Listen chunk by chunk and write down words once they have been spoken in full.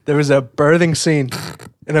There was a birthing scene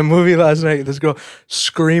in a movie last night. This girl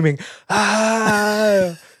screaming,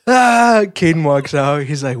 ah, ah. Caden walks out.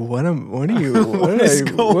 He's like, what is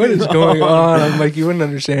going on? I'm like, you wouldn't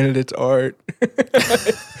understand it. It's art.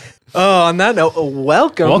 Oh, on that note,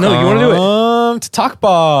 welcome. No, you want to do it? Welcome to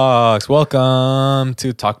TalkBox. Welcome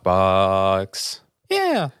to TalkBox.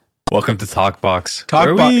 Yeah. Welcome to TalkBox.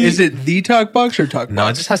 TalkBox. Is it the TalkBox or TalkBox? No,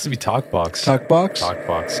 it just has to be TalkBox. TalkBox?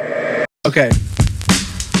 TalkBox. Okay.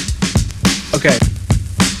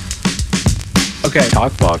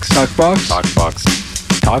 TalkBox. TalkBox? TalkBox.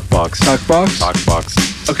 TalkBox. TalkBox?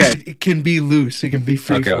 TalkBox. Okay. It can be loose. It can be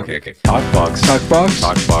free. Okay. TalkBox. TalkBox?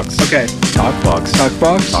 TalkBox. Okay. TalkBox.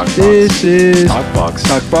 TalkBox? TalkBox. This is TalkBox.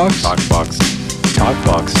 TalkBox?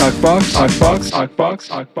 TalkBox. TalkBox. TalkBox?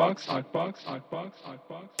 TalkBox.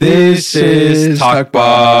 This is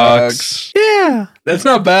TalkBox. Yeah. That's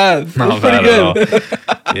not bad. That's pretty good.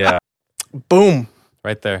 Yeah. Boom.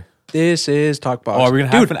 Right there. This is TalkBox. Oh, are we going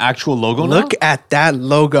to have an actual logo now? Look at that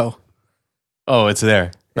logo. Oh, it's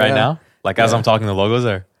there right now? Like as I'm talking, the logo's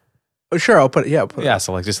there? Oh, sure, I'll put it. Yeah, Yeah,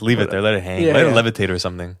 so like just leave it there. Let it hang. Yeah, Let it levitate or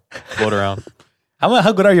something. Float around.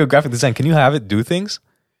 How good are you at graphic design? Can you have it do things?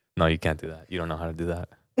 No, you can't do that. You don't know how to do that.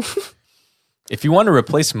 If you want to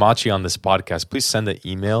replace Machi on this podcast, please send an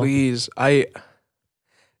email. Please. I've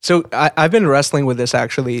been wrestling with this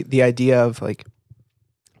actually, the idea of like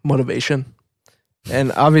motivation.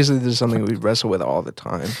 And obviously this is something we wrestle with all the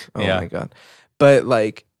time. Oh my God. But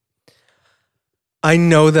like, I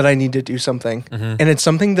know that I need to do something. Mm-hmm. And it's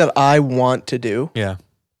something that I want to do. Yeah.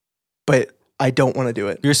 But I don't want to do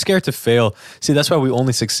it. You're scared to fail. See, that's why we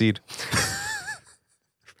only succeed.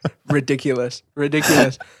 Ridiculous. No,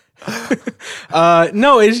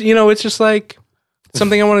 it's just like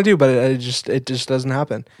something I want to do, but it just doesn't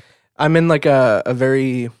happen. I'm in like a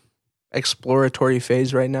very exploratory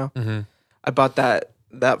phase right now. Mm-hmm. I bought that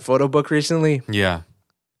photo book recently. Yeah.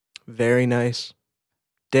 Very nice.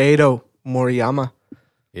 Daido Moriyama.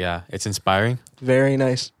 Yeah. It's inspiring. Very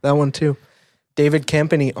nice. That one too. David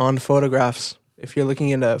Campany on photographs. If you're looking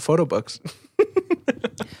into photo books.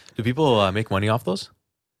 Do people make money off those?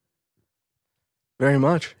 Very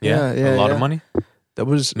much. Yeah. A lot of money? That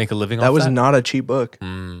was Make a living off that that? was not a cheap book.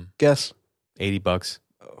 Guess. $80.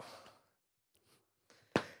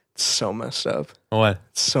 It's so messed up. What?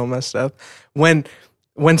 It's so messed up. When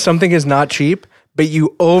something is not cheap, but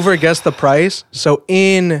you overguess the price. So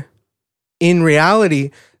in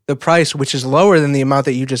reality, the price, which is lower than the amount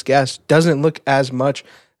that you just guessed, doesn't look as much.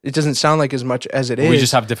 It doesn't sound like as much as it is. We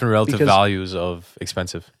just have different relative values of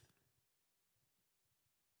expensive.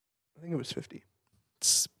 I think it was 50.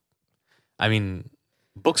 I mean,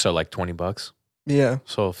 books are like $20. Yeah.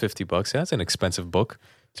 So $50. Yeah, that's an expensive book.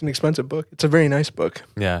 It's an expensive book. It's a very nice book.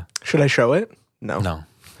 Yeah. Should I show it? No. No,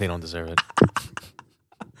 they don't deserve it.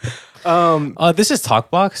 This is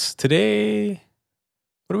TalkBox. Today,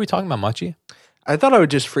 what are we talking about, Machi? I thought I would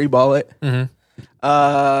just freeball it. Mm-hmm.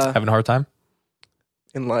 Having a hard time?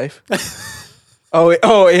 In life.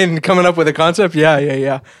 Oh, in coming up with a concept?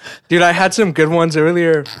 Yeah. Dude, I had some good ones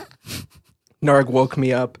earlier. Narg woke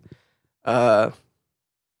me up. Why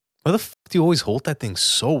the f*** do you always hold that thing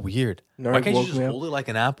so weird? Narg Why can't you woke just me up. hold it like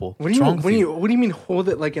an apple? What do you mean hold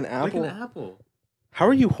it like an apple? Like an apple. How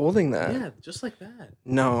are you holding that? Yeah, just like that.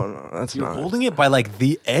 No, that's You're not. holding it by like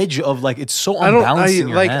the edge of like, it's so unbalanced in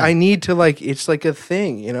your hand. I need to like, it's like a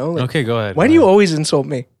thing, you know? Like, okay, go ahead. Why do you always insult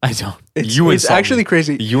me? I don't. It's actually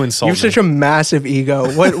crazy. You insult You me. have such a massive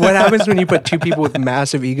ego. What happens when you put two people with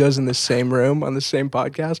massive egos in the same room on the same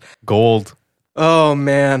podcast? Gold. Oh,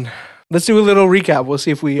 man. Let's do a little recap. We'll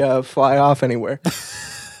see if we fly off anywhere.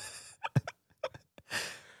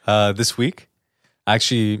 This week,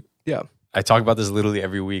 actually, yeah, I talk about this literally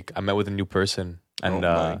every week. I met with a new person, and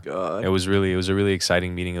oh my God. it was a really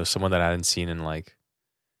exciting meeting. It was someone that I hadn't seen in like,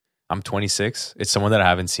 I'm 26. It's someone that I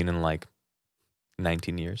haven't seen in like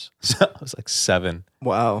 19 years. So I was like 7.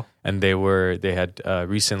 Wow. And they had not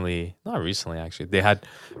recently actually, they had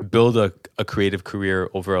built a creative career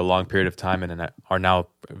over a long period of time and are now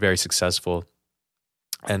very successful.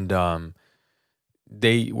 And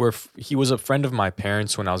he was a friend of my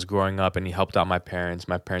parents when I was growing up, and he helped out my parents.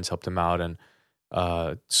 My parents helped him out, and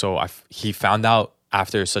he found out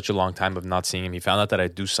after such a long time of not seeing him, he found out that I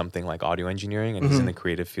do something like audio engineering, and he's in the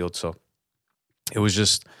creative field. So it was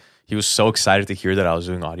just, he was so excited to hear that I was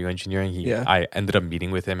doing audio engineering. I ended up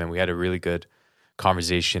meeting with him, and we had a really good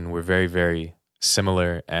conversation. We're very, very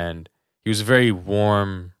similar, and he was a very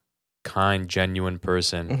warm, kind, genuine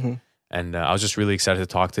person. Mm-hmm. And I was just really excited to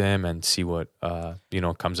talk to him and see what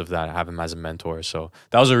comes of that. I have him as a mentor. So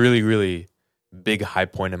that was a really, really big high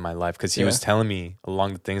point in my life, because he was telling me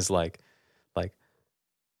along the things like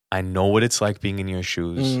I know what it's like being in your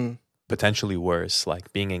shoes, potentially worse,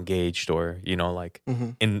 like being engaged or, you know, like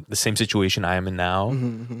in the same situation I am in now,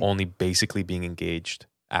 only basically being engaged,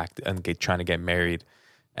 trying to get married.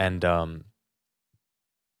 And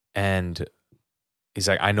he's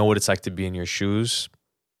like, I know what it's like to be in your shoes.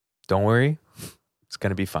 Don't worry. It's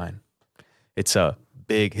going to be fine. It's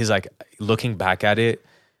he's like, looking back at it,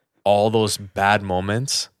 all those bad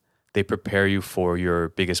moments, they prepare you for your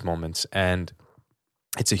biggest moments. And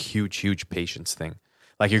it's a huge, huge patience thing.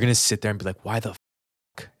 Like, you're going to sit there and be like, why the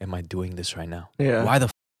fuck am I doing this right now? Yeah. Why the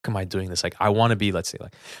fuck am I doing this? Like, I want to be, let's say,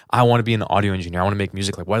 like, I want to be an audio engineer. I want to make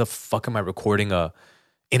music. Like, why the fuck am I recording a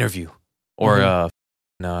interview? Or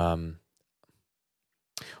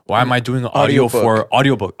why am I doing audio for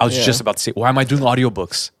audiobook? I was just about to say, why am I doing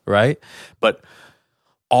audiobooks, right? But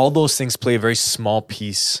all those things play a very small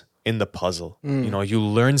piece in the puzzle. You know, you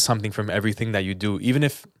learn something from everything that you do, even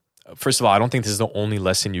if, first of all, I don't think this is the only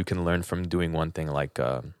lesson you can learn from doing one thing. Like,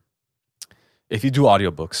 if you do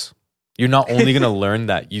audiobooks, you're not only going to learn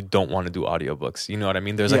that you don't want to do audiobooks. You know what I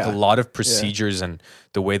mean? There's like a lot of procedures and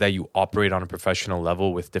the way that you operate on a professional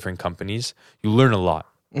level with different companies. You learn a lot.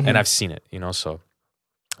 And I've seen it, you know? So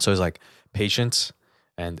it's like patience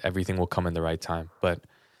and everything will come in the right time. But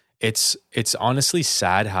it's honestly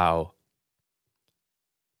sad how,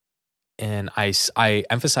 and I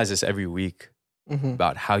emphasize this every week,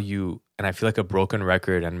 about how you, and I feel like a broken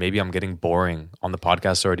record, and maybe I'm getting boring on the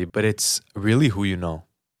podcast already, but it's really who you know.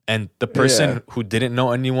 And the person who didn't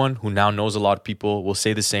know anyone, who now knows a lot of people, will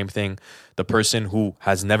say the same thing. The person who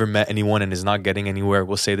has never met anyone and is not getting anywhere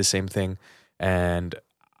will say the same thing. And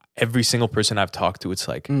every single person I've talked to, it's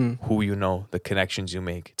like who you know, the connections you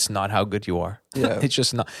make. It's not how good you are. Yeah. It's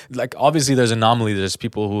just not, like, obviously there's anomaly. There's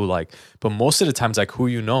people who, like, but most of the times, like, who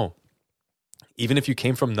you know. Even if you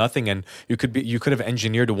came from nothing and you could have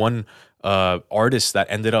engineered one artist that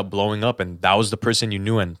ended up blowing up, and that was the person you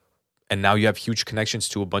knew, and now you have huge connections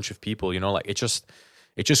to a bunch of people. You know, like, it's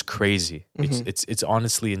just crazy. It's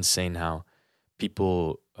honestly insane how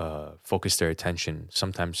people focus their attention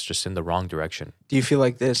sometimes just in the wrong direction. Do you feel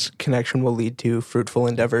like this connection will lead to fruitful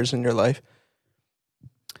endeavors in your life?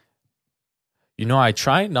 You know, I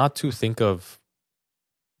try not to think of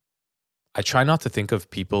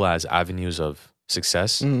people as avenues of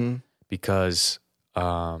success, because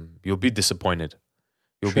you'll be disappointed.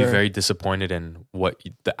 You'll be very disappointed in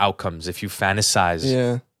the outcomes. If you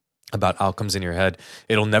fantasize about outcomes in your head,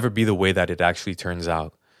 it'll never be the way that it actually turns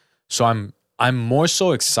out. So I'm more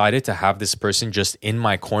so excited to have this person just in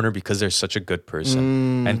my corner because they're such a good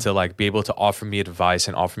person, and to, like, be able to offer me advice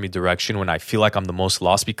and offer me direction when I feel like I'm the most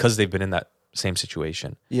lost, because they've been in that same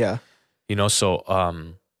situation. Yeah. You know, so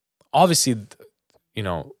obviously, you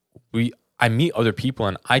know, I meet other people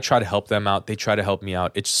and I try to help them out. They try to help me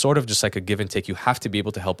out. It's sort of just like a give and take. You have to be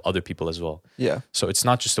able to help other people as well. Yeah. So it's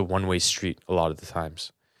not just a one-way street a lot of the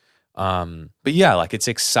times. But yeah, like, it's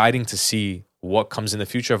exciting to see what comes in the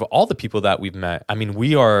future of all the people that we've met. I mean,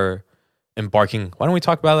 we are embarking. Why don't we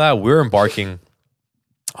talk about that? We're embarking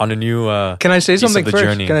on a new Can I say something first?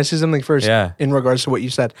 Journey. Can I say something first? Yeah. In regards to what you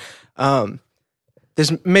said.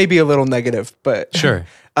 This may be a little negative, but sure.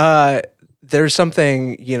 There's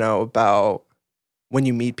something, you know, about when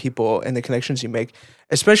you meet people and the connections you make,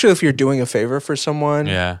 especially if you're doing a favor for someone,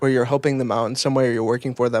 or you're helping them out in some way, or you're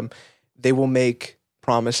working for them, they will make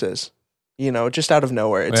promises, you know, just out of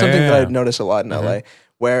nowhere. It's something that I notice a lot in LA,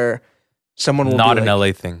 where someone will not be an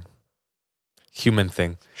like, LA thing, human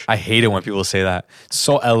thing. I hate it when people say that. It's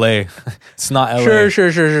so LA. It's not LA.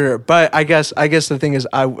 Sure. But I guess the thing is,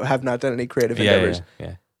 I have not done any creative endeavors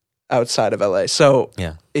outside of LA. So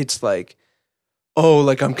it's like, oh,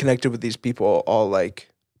 like, I'm connected with these people, I'll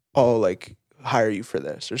like hire you for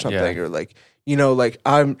this or something, or like, you know, like,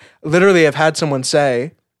 I've had someone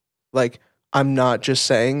say, like, I'm not just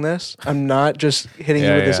saying this, I'm not just hitting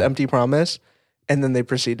you with this empty promise, and then they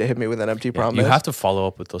proceed to hit me with an empty promise. You have to follow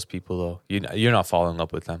up with those people, though. You're not following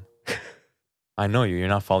up with them. I know you. You're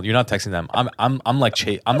not texting them. I'm like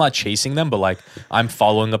I'm not chasing them, but, like, I'm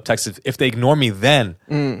following up texts. If they ignore me, then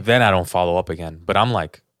I don't follow up again. But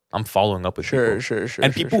I'm following up with people. Sure.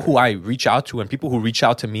 And people who I reach out to, and people who reach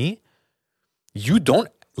out to me, you don't,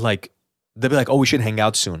 like, they'll be like, oh, we should hang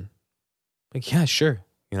out soon. Like, yeah, sure.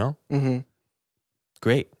 You know?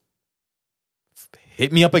 Great.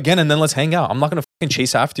 Hit me up again and then let's hang out. I'm not going to fucking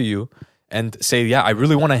chase after you and say, yeah, I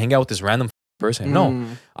really want to hang out with this random person. No,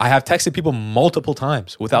 I have texted people multiple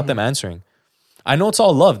times without them answering. I know it's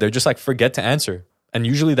all love. They're just like, forget to answer. And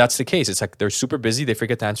usually that's the case. It's like, they're super busy. They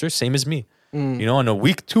forget to answer. Same as me. You know, and a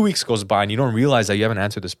week, 2 weeks goes by and you don't realize that you haven't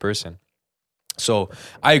answered this person. So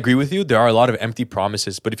I agree with you. There are a lot of empty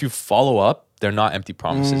promises, but if you follow up, they're not empty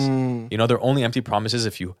promises. You know, they're only empty promises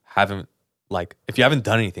if you haven't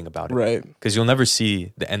done anything about it. Right. Because you'll never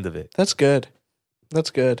see the end of it. That's good.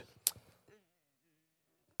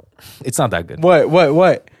 It's not that good.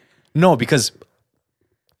 What? No, because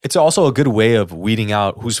it's also a good way of weeding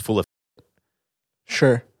out who's full of.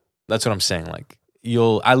 Sure. That's what I'm saying. Like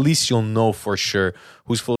you'll know for sure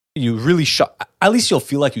who's full. You really shot. At least you'll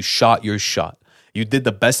feel like you shot your shot. You did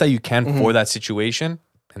the best that you can for that situation,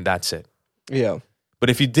 and that's it. Yeah. But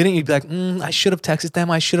if you didn't, you'd be like, I should have texted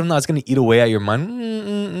them. I should have not. It's going to eat away at your mind.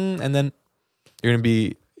 And then you're going to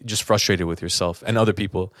be just frustrated with yourself and other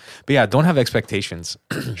people. But yeah, don't have expectations.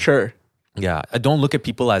 Sure. Yeah. Don't look at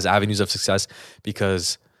people as avenues of success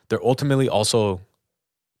because they're ultimately also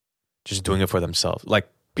just doing it for themselves. Like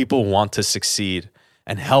people want to succeed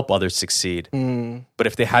and help others succeed. But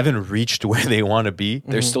if they haven't reached where they want to be,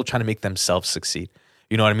 they're still trying to make themselves succeed.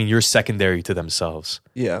 You know what I mean? You're secondary to themselves.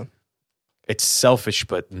 Yeah. It's selfish,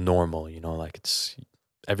 but normal, you know, like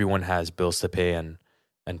everyone has bills to pay and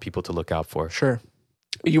people to look out for. Sure.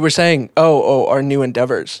 You were saying, our new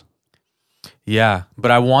endeavors. Yeah.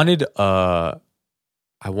 But I wanted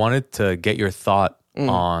to get your thought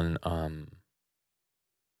on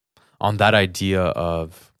that idea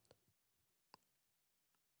of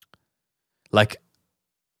like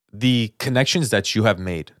the connections that you have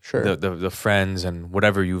made, sure, the friends and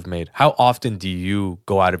whatever you've made. How often do you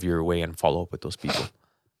go out of your way and follow up with those people?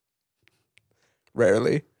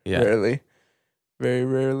 Rarely. Yeah. Rarely. Very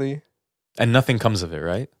rarely. And nothing comes of it,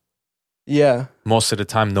 right? Yeah. Most of the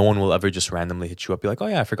time, no one will ever just randomly hit you up. Be like, oh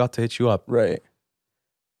yeah, I forgot to hit you up. Right.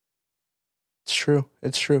 It's true.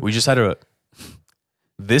 We just had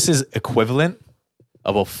this is equivalent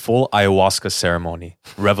of a full ayahuasca ceremony,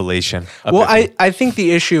 revelation. Well, I think the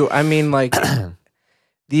issue, I mean, like,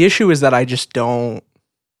 the issue is that I just don't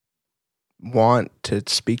want to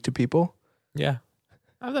speak to people. Yeah.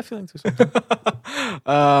 I have that feeling too sometimes.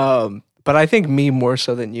 But I think me more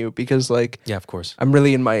so than you because, like, yeah, of course. I'm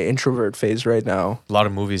really in my introvert phase right now. A lot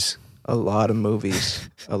of movies. A lot of movies.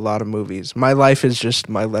 My life is just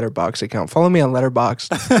my Letterbox account. Follow me on Letterbox.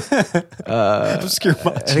 Obscure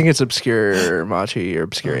Machi. I think it's Obscure Machi or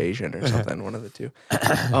Obscure Asian or something. One of the two.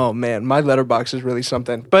 Oh man, my Letterbox is really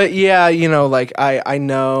something. But yeah, you know, like I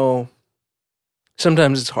know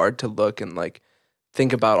sometimes it's hard to look and like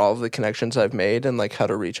think about all of the connections I've made and like how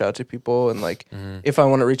to reach out to people and like if I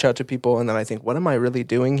want to reach out to people and then I think, what am I really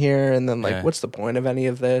doing here? And then like, what's the point of any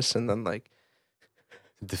of this? And then like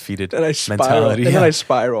defeated and mentality. And then I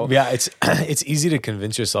spiral. Yeah, it's easy to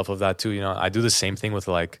convince yourself of that too. You know, I do the same thing with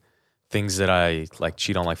like things that I like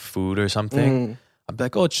cheat on, like food or something. I'd be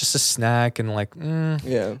like, oh, it's just a snack, and like,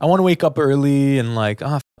 yeah, I want to wake up early, and like,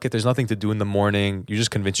 fuck it, there's nothing to do in the morning. You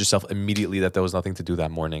just convince yourself immediately that there was nothing to do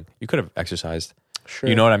that morning. You could have exercised. Sure.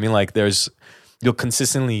 You know what I mean? Like, you'll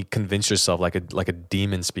consistently convince yourself, like a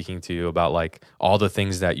demon speaking to you about like all the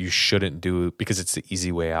things that you shouldn't do because it's the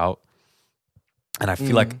easy way out. And I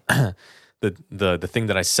feel like the thing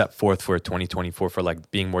that I set forth for 2024 for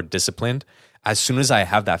like being more disciplined, as soon as I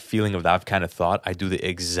have that feeling of that kind of thought, I do the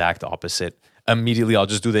exact opposite. Immediately, I'll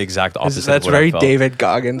just do the exact opposite. That's very David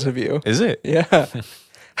Goggins of you. Is it? Yeah.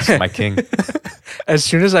 My king. As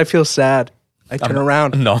soon as I feel sad, I turn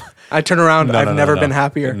around. No. I turn around. I've never been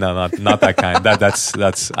happier. No, not that kind.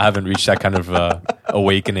 That's I haven't reached that kind of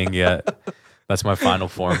awakening yet. That's my final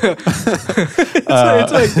form.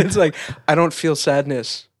 It's like I don't feel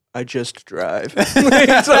sadness. I just drive.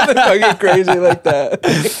 Like, something fucking crazy like that.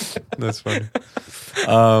 That's funny.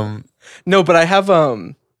 No, but I have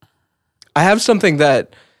something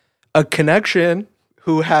that a connection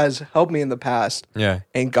who has helped me in the past,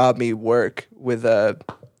 and got me work with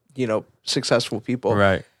successful people,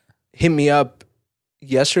 right? Hit me up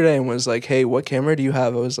yesterday and was like, "Hey, what camera do you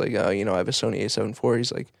have?" I was like, I have a Sony A7 IV.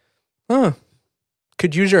 He's like,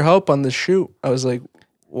 could use your help on this shoot. I was like,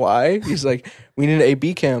 why? He's like, we need an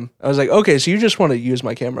AB cam. I was like, okay, so you just want to use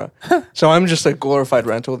my camera. So I'm just a glorified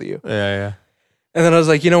rental to you. Yeah. And then I was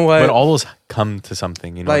like, you know what? But all those come to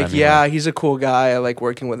something, you know like, what I mean? Yeah, he's a cool guy. I like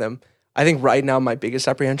working with him. I think right now my biggest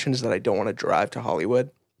apprehension is that I don't want to drive to Hollywood.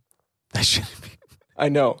 That shouldn't be. I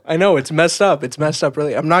know. It's messed up. It's messed up,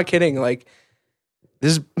 really. I'm not kidding. Like,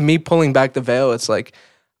 this is me pulling back the veil. It's like,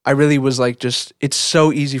 I really was like, just, it's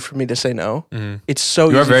so easy for me to say no. It's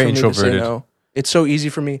so easy for me to say no. It's so easy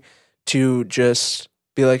for me to just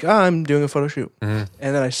be like, I'm doing a photo shoot. And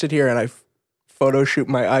then I sit here and I photo shoot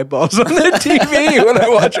my eyeballs on the TV when I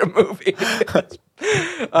watch a movie.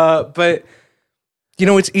 But,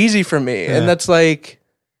 it's easy for me. And that's like,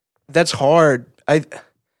 that's hard. I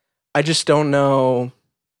just don't know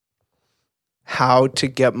how to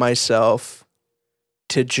get myself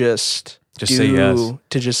to just Just say yes.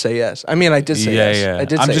 To just say yes. I mean, I did say yes. Yeah. I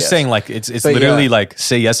did I'm say just yes. saying, like, it's literally like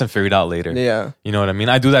say yes and figure it out later. Yeah. You know what I mean?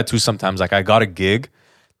 I do that too sometimes. Like, I got a gig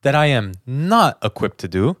that I am not equipped to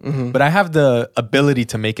do, but I have the ability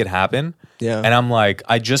to make it happen. Yeah. And I'm like,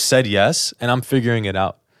 I just said yes and I'm figuring it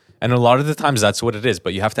out. And a lot of the times that's what it is,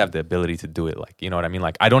 but you have to have the ability to do it. Like, you know what I mean?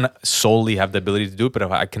 Like, I don't solely have the ability to do it, but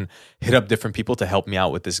if I can hit up different people to help me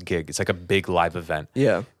out with this gig. It's like a big live event.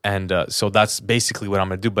 Yeah. And so that's basically what I'm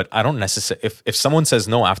going to do. But I don't necessarily, if someone says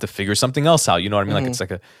no, I have to figure something else out. You know what I mean?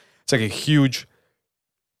 Like, it's a huge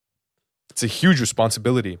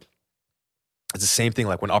responsibility. It's the same thing.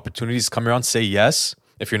 Like, when opportunities come around, say yes.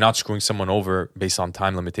 If you're not screwing someone over based on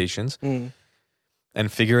time limitations. And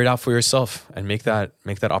figure it out for yourself and make that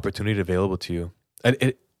opportunity available to you.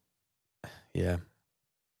 Yeah.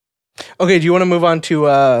 Okay, do you want to move on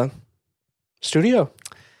to studio?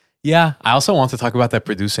 Yeah. I also want to talk about that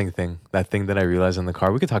producing thing, that thing that I realized in the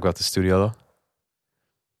car. We could talk about the studio though.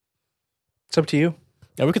 It's up to you.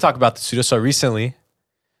 Yeah, we could talk about the studio. So recently,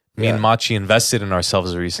 me and Machi invested in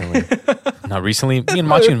ourselves recently. Not recently. Me and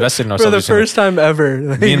Machi invested in ourselves for the recently. first time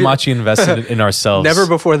ever. Me and Machi invested in ourselves. Never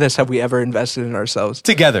before this have we ever invested in ourselves.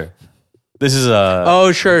 Together. This is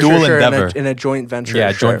a dual endeavor. In a joint venture.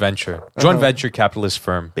 Yeah, joint venture. Joint venture capitalist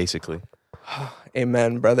firm, basically.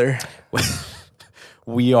 Amen, brother.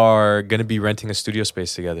 We are going to be renting a studio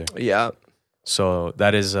space together. Yeah. So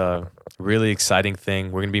that is a really exciting thing.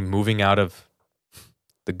 We're going to be moving out of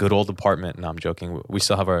the good old apartment. No, I'm joking. We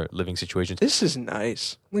still have our living situations. This is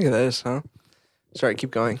nice. Look at this, huh? Sorry,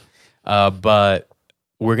 keep going. But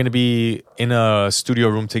we're going to be in a studio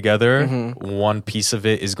room together. One piece of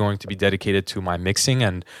it is going to be dedicated to my mixing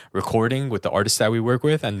and recording with the artists that we work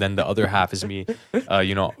with. And then the other half is me,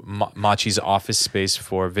 Machi's office space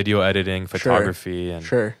for video editing, photography.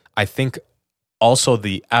 And I think also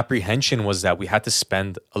the apprehension was that we had to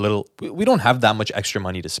spend a little, we don't have that much extra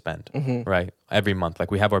money to spend, right? Every month.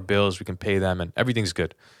 Like, we have our bills, we can pay them and everything's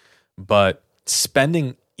good. But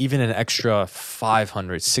spending even an extra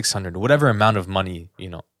 500, 600, whatever amount of money,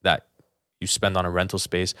 that you spend on a rental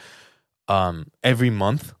space, every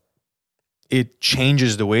month, it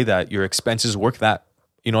changes the way that your expenses work. That,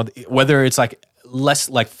 whether it's like less,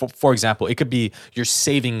 like for example, it could be you're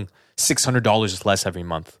saving $600 less every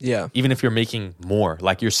month. Yeah. Even if you're making more,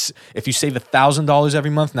 like if you save $1,000 every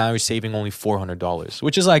month, now you're saving only $400,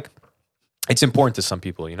 which is like, it's important to some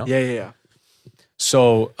people, Yeah.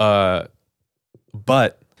 So,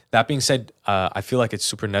 but that being said, I feel like it's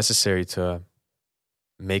super necessary to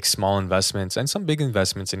make small investments and some big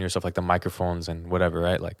investments in yourself, like the microphones and whatever,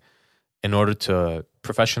 right? Like, in order to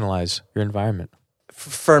professionalize your environment.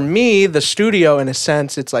 For me, the studio, in a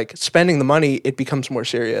sense, it's like spending the money, it becomes more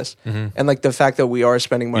serious. And like the fact that we are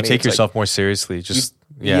spending money. You take yourself more seriously. Because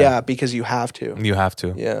you have to. You have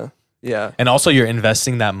to. Yeah. And also you're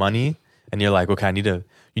investing that money and you're like, okay,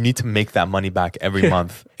 you need to make that money back every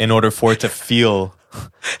month in order for it to feel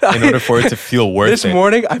worth it. This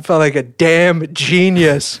morning, I felt like a damn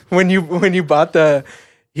genius when you bought Narg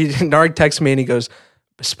texted me and he goes,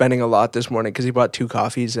 spending a lot this morning because he bought 2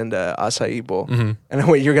 coffees and an acai bowl. And I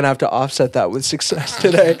went, you're going to have to offset that with success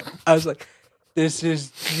today. I was like, this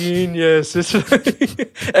is genius. This is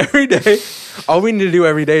every day. All we need to do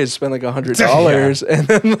every day is spend like $100. And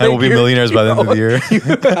then and we'll be millionaires by the end of the year. You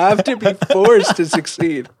have to be forced to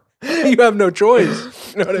succeed. You have no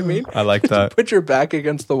choice. You know what I mean? I like that. Put your back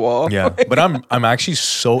against the wall. Yeah. But I'm actually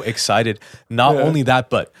so excited. Not only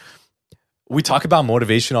that, but we talk about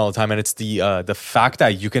motivation all the time, and it's the fact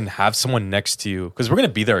that you can have someone next to you, because we're going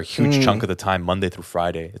to be there a huge chunk of the time, Monday through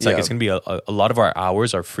Friday. It's like it's going to be a lot of our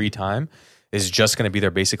hours, our free time is just going to be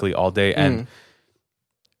there basically all day. And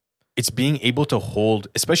it's being able to hold,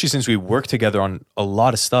 especially since we work together on a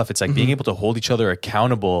lot of stuff, it's like being able to hold each other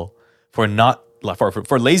accountable for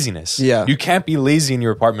laziness. Yeah. You can't be lazy in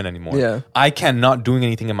your apartment anymore. Yeah. I cannot doing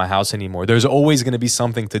anything in my house anymore. There's always going to be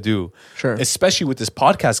something to do. Sure. Especially with this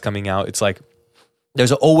podcast coming out, it's like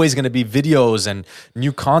there's always going to be videos and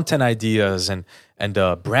new content ideas and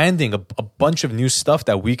branding, a bunch of new stuff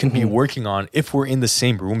that we can be working on if we're in the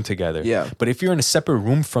same room together. Yeah. But if you're in a separate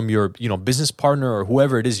room from your business partner or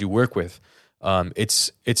whoever it is you work with,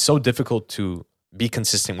 it's so difficult to be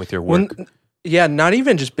consistent with your work. Yeah, not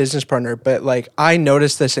even just business partner, but like I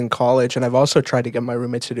noticed this in college, and I've also tried to get my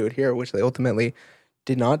roommates to do it here, which they ultimately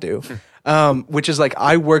did not do. Which is like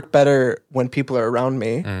I work better when people are around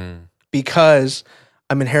me because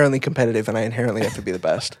I'm inherently competitive and I inherently have to be the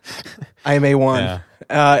best. I am A1.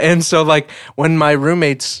 Yeah. And so like when my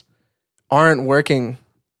roommates aren't working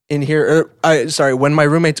in here, when my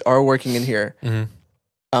roommates are working in here,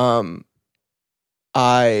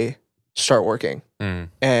 I start working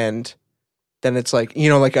and then it's like, you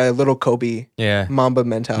know, like a little Kobe Mamba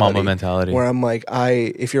mentality. Where I'm like,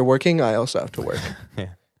 if you're working, I also have to work. Yeah.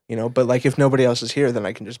 You know, but like if nobody else is here, then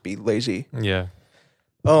I can just be lazy. Yeah.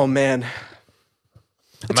 Oh man.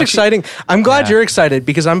 It's exciting. I'm glad you're excited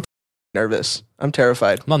because I'm nervous. I'm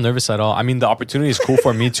terrified. I'm not nervous at all. I mean, the opportunity is cool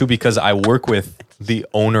for me too because I work with the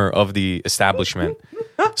owner of the establishment.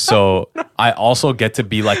 So I also get to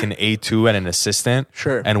be like an A2 and an assistant.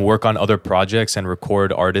 Sure. And work on other projects and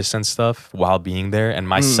record artists and stuff while being there. And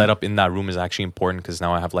my setup in that room is actually important because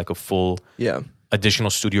now I have like a full additional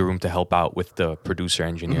studio room to help out with the producer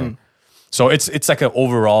engineer. So it's like an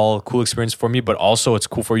overall cool experience for me, but also it's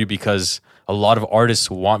cool for you because a lot of artists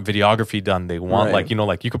want videography done. They want like, you know,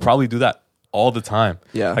 like you could probably do that all the time.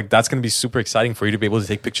 Yeah. Like that's going to be super exciting for you to be able to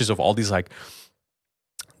take pictures of all these like,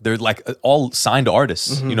 they're like all signed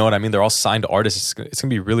artists. You know what I mean? They're all signed artists. It's going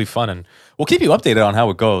to be really fun and we'll keep you updated on how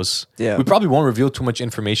it goes. Yeah. We probably won't reveal too much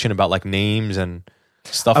information about like names and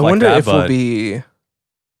stuff like that. I wonder if we'll be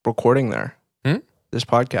recording there. This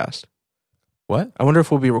podcast. What? I wonder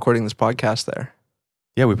if we'll be recording this podcast there.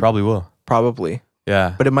 Yeah, we probably will. Probably.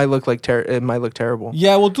 Yeah. But it might look like it might look terrible.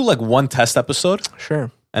 Yeah, we'll do like one test episode. Sure.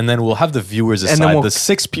 And then we'll have the viewers decide. The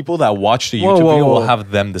 6 people that watch the YouTube video, we'll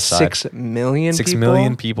have them decide. 6 million 6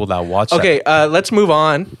 million people that watch Okay, let's move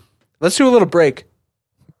on. Let's do a little break.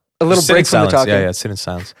 A little break from the talking. Yeah, sit in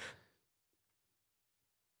silence.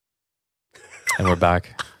 And we're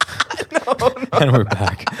back. And we're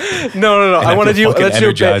back. No. I want to do. Let's do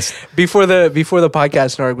it before the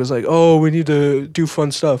podcast. Narg was like, "Oh, we need to do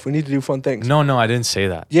fun stuff. We need to do fun things." No, I didn't say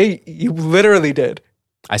that. Yeah, you literally did.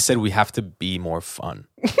 I said we have to be more fun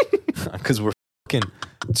because we're fucking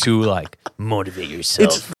to like motivate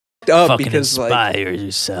yourself. It's up because inspire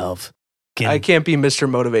yourself. I can't be Mr.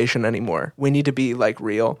 Motivation anymore. We need to be like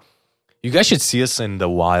real. You guys should see us in the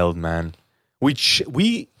wild, man. We'll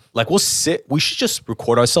sit. We should just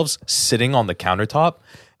record ourselves sitting on the countertop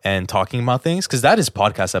and talking about things because that is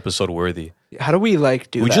podcast episode worthy. How do we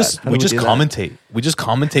like do that? We just commentate. We just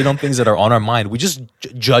commentate on things that are on our mind. We just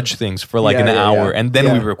judge things for like an hour and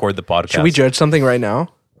then we record the podcast. Should we judge something right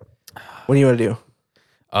now? What do you want to do? You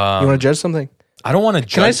want to judge something? I don't want to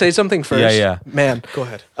judge. Can I say something first? Yeah. Man. Go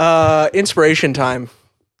ahead. Inspiration time.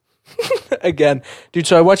 Again. Dude,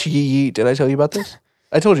 so I watched Yee Yee. Did I tell you about this?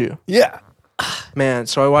 I told you. Yeah. Man,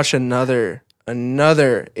 so I watched another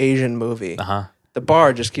Asian movie. The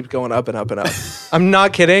bar just keeps going up and up and up. I'm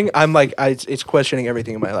not kidding. I'm like, it's questioning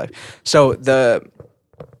everything in my life. So the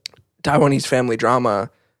Taiwanese family drama,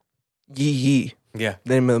 Yee Yee. Yeah.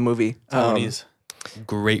 The name of the movie. Taiwanese.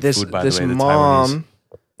 Great food, by the way. This mom,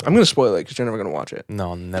 I'm going to spoil it because you're never going to watch it. No,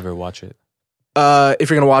 I'll never watch it. If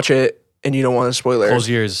you're going to watch it and you don't want to spoil it. Close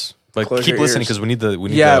your ears. But keep listening because we need the. We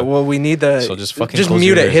need the. So just fucking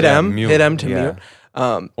mute it. Ears. Hit M. Hit M to mute.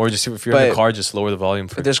 Or just if you're in the car, just lower the volume.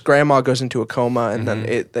 This grandma goes into a coma, and then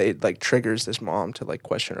it like triggers this mom to like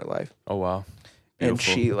question her life. Oh wow! Beautiful. And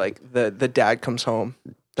she like the dad comes home,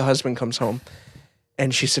 the husband comes home,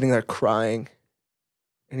 and she's sitting there crying,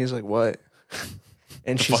 and he's like, "What?"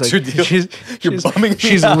 And she's like, "You're bumming me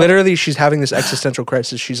She's out." Literally, she's having this existential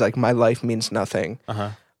crisis. She's like, "My life means nothing.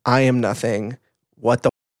 I am nothing. What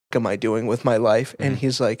the am I doing with my life?" And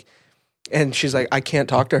he's like, and she's like, I can't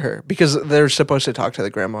talk to her because they're supposed to talk to the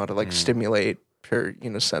grandma to like stimulate her,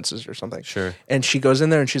 senses or something. Sure. And she goes in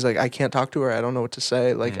there and she's like, I can't talk to her. I don't know what to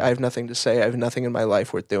say. Like, I have nothing to say. I have nothing in my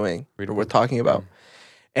life worth doing or worth talking about.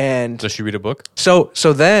 And does she read a book? So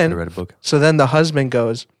then, I read a book. So then the husband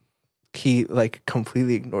goes, he like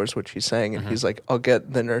completely ignores what she's saying, and he's like, I'll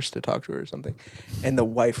get the nurse to talk to her or something. And the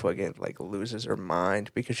wife again like loses her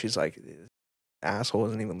mind because she's like, asshole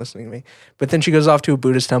isn't even listening to me. But then she goes off to a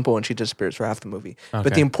Buddhist temple and she disappears for half the movie. Okay.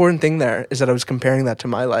 But the important thing there is that I was comparing that to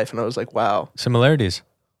my life and I was like, wow. Similarities.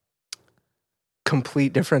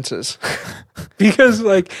 Complete differences. Because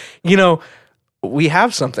like, we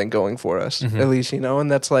have something going for us, at least,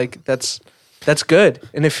 and that's like, that's good.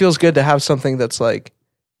 And it feels good to have something that's like,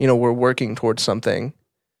 we're working towards something.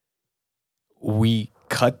 We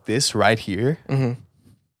cut this right here.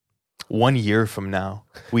 1 year from now,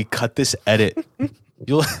 we cut this edit.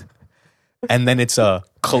 And then it's a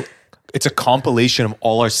compilation of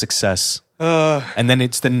all our success. And then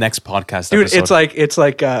it's the next podcast dude, episode. It's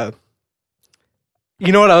like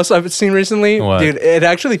you know what else I've seen recently? What? Dude, it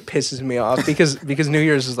actually pisses me off because New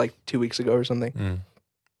Year's is like 2 weeks ago or something.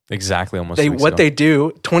 Exactly, almost. They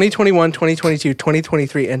do 2021, 2022,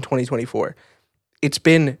 2023, and 2024. It's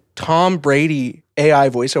been Tom Brady AI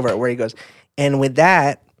voiceover where he goes, and with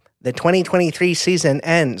that, the 2023 season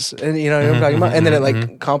ends. And you know what I'm talking about? And then it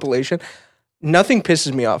like compilation. Nothing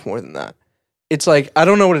pisses me off more than that. It's like, I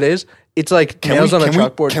don't know what it is. It's like nails on a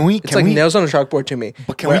chalkboard. It's like nails on a chalkboard to me.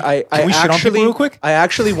 But can we shit on people real quick? I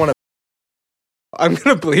actually want to. I'm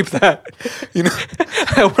gonna bleep that. You know,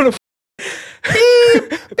 I want to.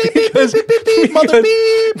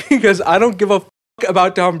 Because I don't give a fuck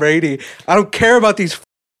about Tom Brady. I don't care about these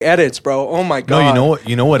edits, bro. Oh my god. No, you know what?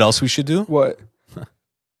 You know what else we should do? What?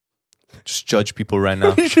 Just judge people right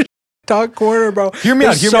now. Talk corner, bro. Hear me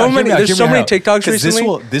out. There's so many TikToks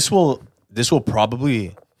recently. This will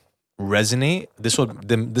probably resonate.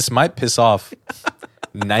 This might piss off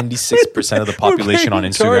 96% of the population on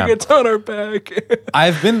Instagram. Targets on our back.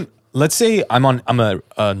 Let's say I'm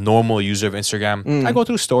a normal user of Instagram. I go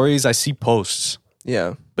through stories, I see posts.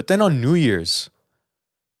 Yeah. But then on New Year's,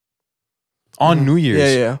 you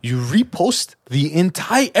repost the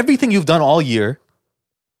entire everything you've done all year.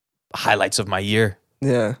 Highlights of my year.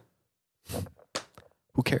 Yeah.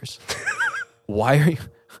 Who cares? Why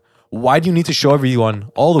do you need to show everyone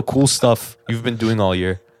all the cool stuff you've been doing all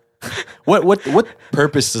year? What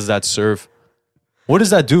purpose does that serve? What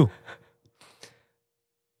does that do?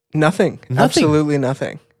 Nothing. Absolutely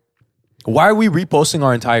nothing. Why are we reposting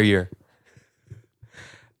our entire year?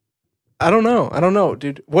 I don't know,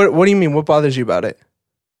 dude. What do you mean? What bothers you about it?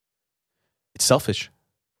 It's selfish.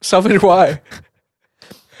 Selfish why?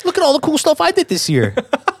 Look at all the cool stuff I did this year.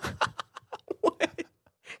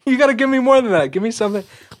 You gotta give me more than that. Give me something.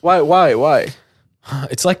 Why?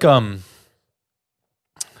 It's like I don't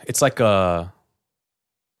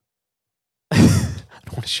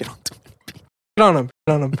want to shit on too many people. Shit on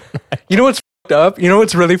him. You know what's fucked up? You know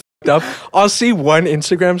what's really fucked up? I'll see one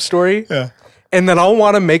Instagram story. Yeah. And then I'll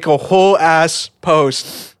want to make a whole ass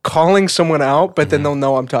post calling someone out, but then they'll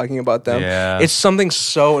know I'm talking about them. Yeah. It's something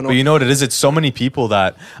so annoying. But you know what it is? It's so many people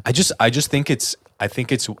that I just think it's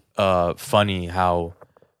funny how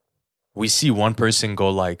we see one person go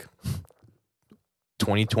like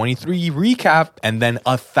 2023 recap, and then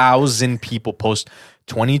 1,000 people post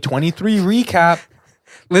 2023 recap.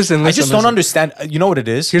 Listen. I just don't understand. You know what it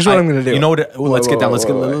is? Here's what I'm going to do. You know what? Let's get down.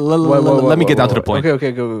 Let me get down to the point.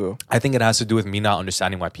 Okay, go. I think it has to do with me not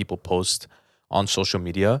understanding why people post on social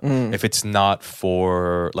media if it's not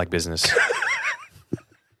for like business.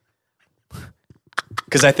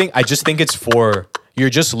 Because I just think it's for, you're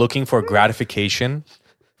just looking for gratification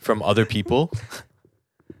from other people,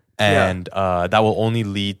 and that will only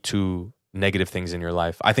lead to negative things in your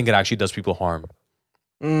life. I think it actually does people harm.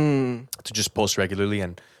 To just post regularly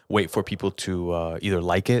and wait for people to either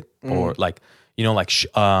like it or like, you know, like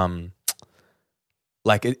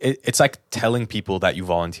it's like telling people that you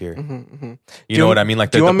volunteer. You know what I mean?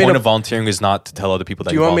 Like the point of volunteering is not to tell other people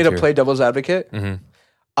that you volunteer. Do you want me to play devil's advocate?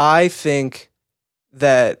 I think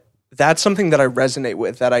that's something that I resonate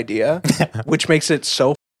with, that idea, which makes it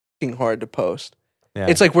so fucking hard to post. Yeah.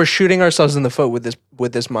 It's like we're shooting ourselves in the foot with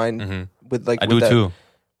this mind, with like I do too,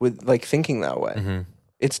 with like thinking that way.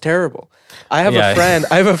 It's terrible. I have a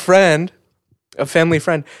friend, a family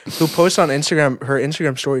friend, who posts on Instagram. Her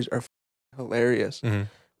Instagram stories are hilarious.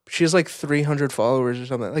 She has like 300 followers or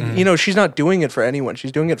something. Like, you know, she's not doing it for anyone.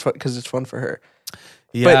 She's doing it because it's fun for her.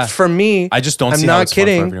 Yeah. But for me, I just don't. I'm not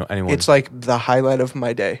kidding. It's like the highlight of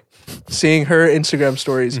my day, seeing her Instagram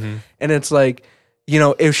stories, and it's like, you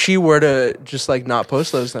know, if she were to just like not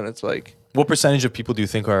post those, then it's like, what percentage of people do you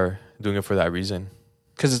think are doing it for that reason?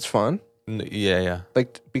 Because it's fun. Yeah.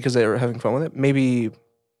 Like because they were having fun with it. Maybe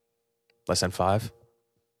less than 5%,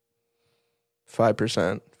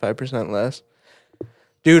 5% less.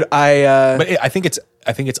 Dude, but I think it's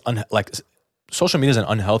like social media is an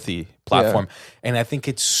unhealthy platform, and I think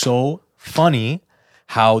it's so funny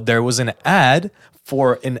how there was an ad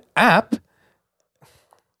for an app.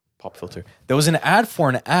 Pop filter. There was an ad for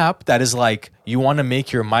an app that is like, you want to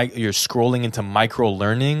make your scrolling into micro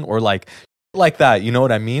learning or like that. You know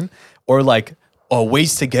what I mean? Or like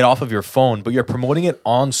ways to get off of your phone, but you're promoting it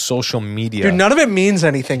on social media. Dude, none of it means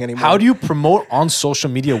anything anymore. How do you promote on social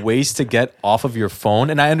media ways to get off of your phone?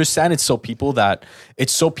 And I understand it's so people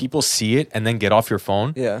see it and then get off your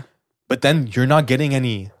phone. Yeah. But then you're not getting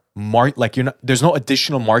any there's no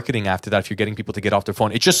additional marketing after that if you're getting people to get off their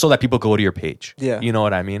phone. It's just so that people go to your page. Yeah. You know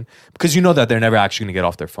what I mean? Because you know that they're never actually going to get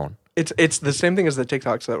off their phone. It's the same thing as the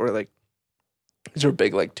TikToks that were like, these were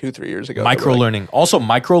big like 2-3 years ago. Micro-learning. Also,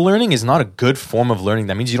 micro-learning is not a good form of learning.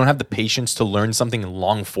 That means you don't have the patience to learn something in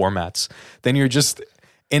long formats. Then you're just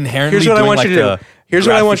inherently Here's what doing I want like you to do. Here's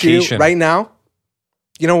what I want you to do right now.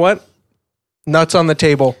 You know what? Nuts on the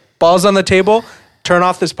table. Balls on the table. Turn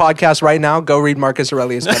off this podcast right now. Go read Marcus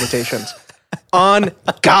Aurelius Meditations. On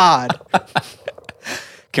God.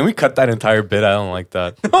 Can we cut that entire bit? I don't like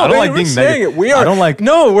that. No, I don't like being negative. We are. I don't like.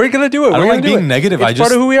 No, we're gonna do it. I don't like being negative. It's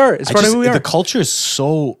part of who we are. It's part of who we are. The culture is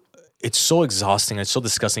so. It's so exhausting. It's so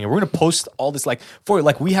disgusting. And we're gonna post all this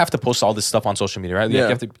we have to post all this stuff on social media, right?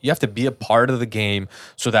 Yeah. You have to be a part of the game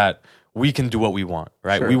so that we can do what we want,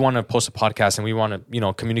 right? Sure. We want to post a podcast and we want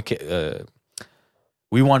to communicate.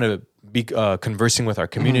 We want to be conversing with our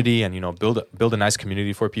community and build a nice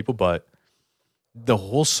community for people, but the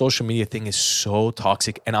whole social media thing is so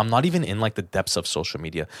toxic. And I'm not even in like the depths of social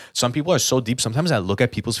media. Some people are so deep. Sometimes I look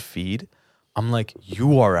at people's feed. I'm like,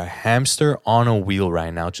 you are a hamster on a wheel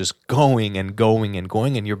right now, just going and going and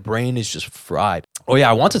going, and your brain is just fried. Oh yeah,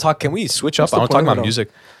 I want to talk. Can we switch up? I want to talk about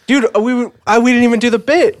music. Dude, we didn't even do the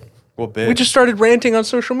bit. What bit? We just started ranting on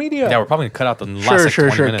social media. Yeah, we're probably gonna cut out the last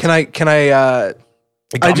 20 minutes. Can I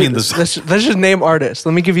Let's just name artists.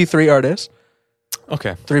 Let me give you 3 artists.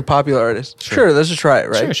 Okay. 3 popular artists. Sure, let's just try it,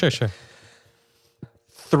 right? Sure.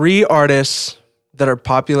 3 artists that are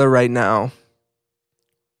popular right now,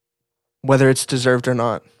 whether it's deserved or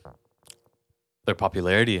not. Their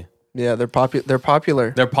popularity. Yeah, they're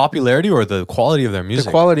popular. Their popularity or the quality of their music?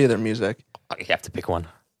 The quality of their music. You have to pick one.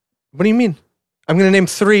 What do you mean? I'm going to name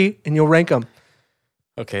 3 and you'll rank them.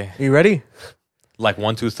 Okay. Are you ready? Like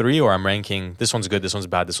 1, 2, 3, or I'm ranking this one's good, this one's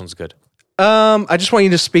bad, this one's good. I just want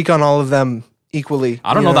you to speak on all of them equally.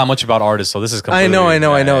 I don't know that much about artists, so this is completely... I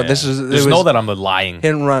know. Yeah. Just know that I'm lying.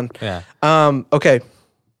 Hit and run. Yeah. Okay.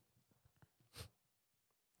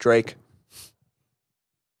 Drake.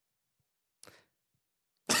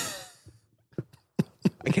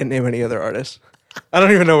 I can't name any other artists. I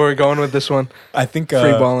don't even know where we're going with this one. I think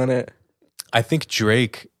freeballing it. I think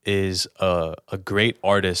Drake is a great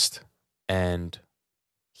artist, and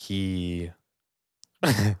he.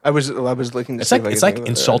 I was looking to. It's like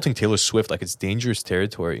insulting Taylor Swift. Like it's dangerous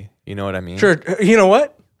territory. You know what I mean? Sure. You know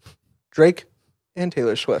what? Drake and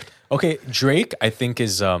Taylor Swift. Okay, Drake I think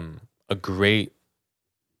is a great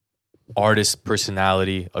artist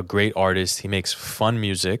personality. A great artist. He makes fun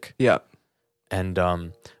music. Yeah. And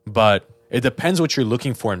but it depends what you're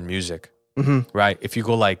looking for in music, right? If you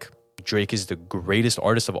go like Drake is the greatest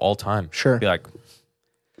artist of all time, sure. Be like,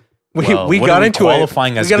 we got into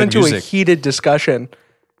music? A heated discussion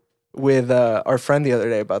with our friend the other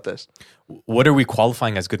day about this. What are we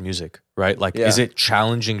qualifying as good music, right? Like, is it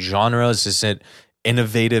challenging genres? Is it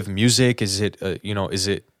innovative music? Is it Is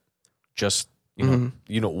it just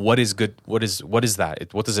what is good? What is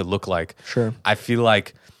that? What does it look like? Sure. I feel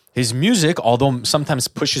like his music, although sometimes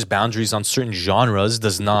pushes boundaries on certain genres,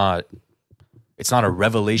 it's not a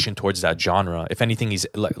revelation towards that genre. If anything, he's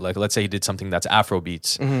like let's say he did something that's Afro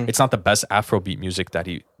beats. It's not the best Afro beat music that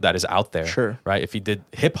is out there. Sure. Right? If he did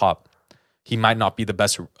hip hop, he might not be the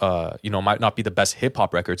best might not be the best hip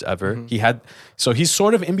hop records ever. So he's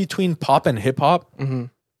sort of in between pop and hip hop.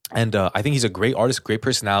 And I think he's a great artist, great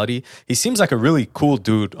personality. He seems like a really cool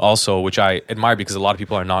dude also, which I admire because a lot of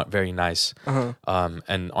people are not very nice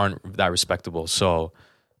and aren't that respectable. So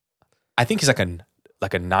I think he's like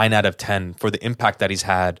a 9 out of 10 for the impact that he's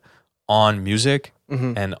had on music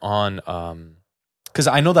and on... Because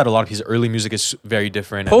I know that a lot of his early music is very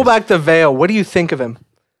different. Pull back the veil. What do you think of him?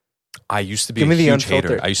 I used to be a huge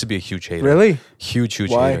hater. I used to be a huge hater. Really? Huge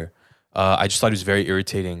Why? hater. I just thought he was very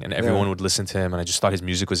irritating and everyone would listen to him and I just thought his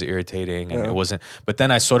music was irritating and it wasn't. But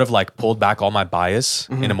then I sort of like pulled back all my bias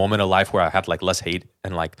in a moment of life where I had like less hate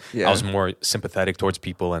and like I was more sympathetic towards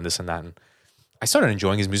people and this and that. And I started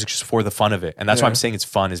enjoying his music just for the fun of it. And that's why I'm saying it's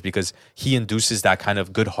fun, is because he induces that kind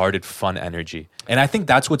of good-hearted, fun energy. And I think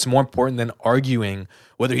that's what's more important than arguing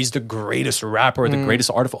whether he's the greatest rapper or the greatest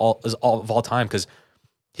artist of all time, because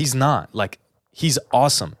he's not. Like, he's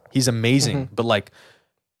awesome. He's amazing. But like,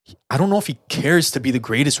 I don't know if he cares to be the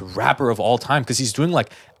greatest rapper of all time, because he's doing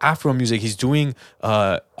like Afro music, he's doing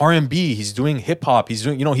R&B, he's doing hip hop, he's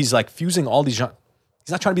doing, he's like fusing all these genres.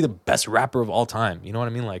 He's not trying to be the best rapper of all time. You know what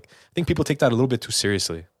I mean? Like, I think people take that a little bit too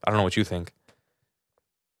seriously. I don't know what you think.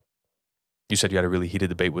 You said you had a really heated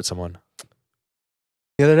debate with someone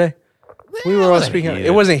the other day. We were all speaking.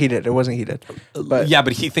 It wasn't heated. But yeah,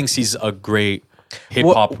 but he thinks he's a great hip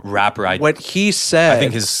hop rapper. What he said, I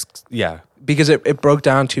think because it broke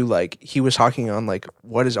down to like he was talking on like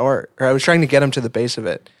what is art, or I was trying to get him to the base of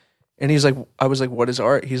it, and I was like, what is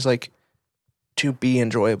art? He's like, to be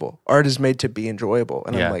enjoyable. Art is made to be enjoyable,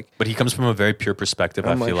 and I'm like, but he comes from a very pure perspective.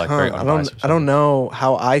 I feel like very unbiased. I don't know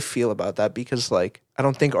how I feel about that, because like I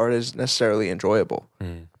don't think art is necessarily enjoyable.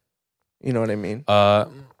 You know what I mean?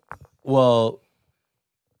 Well,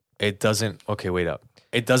 it doesn't. Okay, wait up.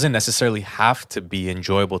 It doesn't necessarily have to be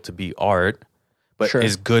enjoyable to be art, but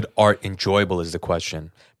is good art enjoyable is the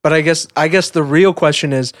question. But I guess the real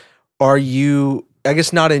question is, are you I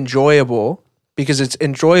guess not enjoyable, because it's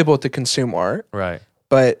enjoyable to consume art. Right.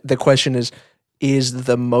 But the question is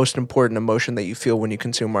the most important emotion that you feel when you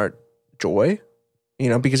consume art joy? You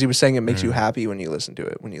know, because he was saying it makes you happy when you listen to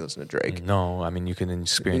it, when you listen to Drake. No, I mean, you can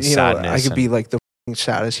experience you know, sadness. I could be like the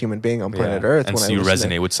saddest human being on planet Earth. And when so I you listen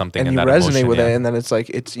resonate with something, and in you that resonate emotion, with it, and then it's like,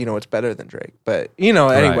 it's, you know, it's better than Drake. But, you know,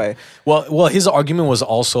 Right. anyway. Well, his argument was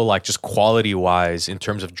also like just quality wise in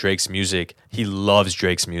terms of Drake's music. He loves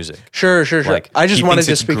Drake's music. Sure. Like, I just he wanted thinks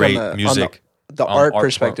to it's speak great on the music. the art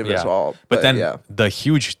perspective as well. But then yeah.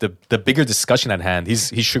 the bigger discussion at hand,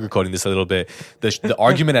 he's sugarcoating this a little bit. The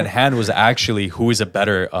argument at hand was actually who is a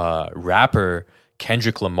better rapper,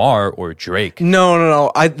 Kendrick Lamar or Drake?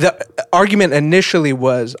 No. The argument initially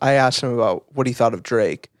was, I asked him about what he thought of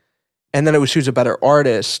Drake, and then it was who's a better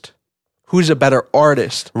artist. Who's a better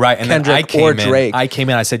artist? Right, and Kendrick then or Drake? I came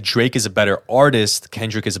in. I said Drake is a better artist.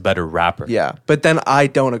 Kendrick is a better rapper. Yeah, but then I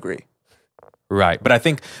don't agree. Right, but I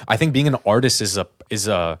think being an artist is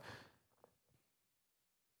a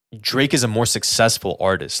Drake is a more successful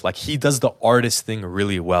artist. Like, he does the artist thing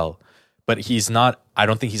really well, but he's not. I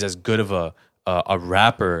don't think he's as good of a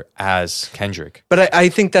rapper as Kendrick. But I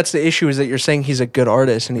think that's the issue, is that you're saying he's a good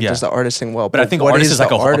artist and he does the artist thing well. But I think what artist is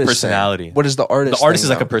like a artist personality. thing? What is the artist? The artist thing, is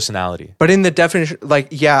like though? a personality. But in the definition, like,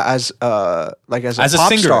 yeah, as a pop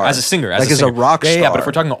singer, star, as a singer, like as a rock star. Yeah. But if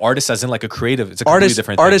we're talking artist as in like a creative, it's a completely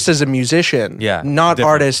different thing. Artist as a musician, not different.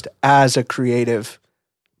 artist as a creative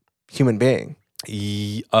human being.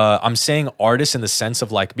 I'm saying artist in the sense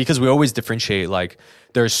of like, because we always differentiate, like,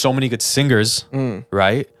 there's so many good singers,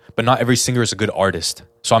 right? But not every singer is a good artist.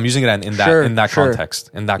 So I'm using it in that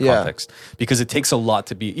context, context, because it takes a lot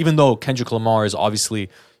to be. Even though Kendrick Lamar is obviously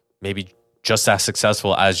maybe just as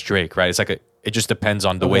successful as Drake, right? It's like it just depends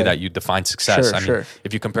on the way that you define success. I mean,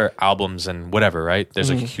 if you compare albums and whatever, right?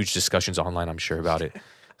 There's like huge discussions online, I'm sure, about it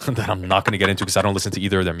that I'm not going to get into because I don't listen to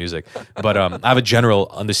either of their music. But I have a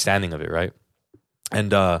general understanding of it, right?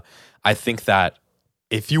 And I think that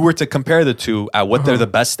if you were to compare the two at what they're the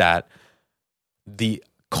best at, the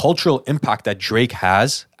cultural impact that Drake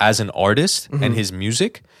has as an artist and his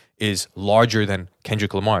music is larger than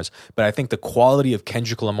Kendrick Lamar's. But I think the quality of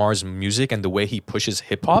Kendrick Lamar's music and the way he pushes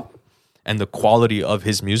hip hop and the quality of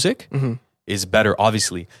his music is better,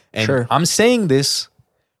 obviously. And I'm saying this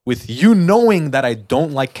with you knowing that I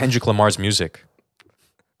don't like Kendrick Lamar's music.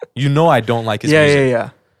 You know I don't like his music.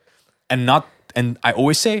 Yeah. And I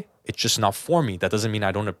always say, it's just not for me. That doesn't mean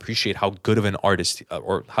I don't appreciate how good of an artist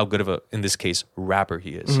or how good of a, in this case, rapper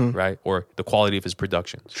he is, right? Or the quality of his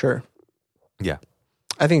productions. Sure. Yeah.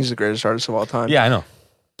 I think he's the greatest artist of all time. Yeah, I know.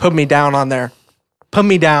 Put me down on there. Put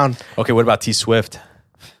me down. Okay, what about T Swift?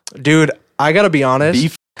 Dude, I gotta be honest.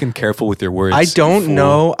 Be fucking careful with your words. I don't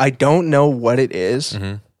know what it is.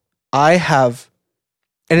 I have,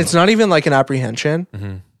 and it's not even like an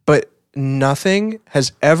apprehension, but nothing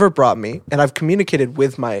has ever brought me, and I've communicated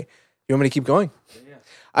with my, you want me to keep going? Yeah.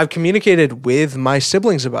 I've communicated with my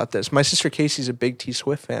siblings about this. My sister Casey's a big T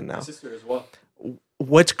Swift fan now. My sister as well.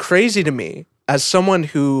 What's crazy to me, as someone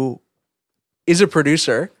who is a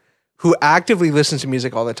producer, who actively listens to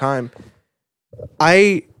music all the time,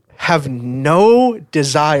 I have no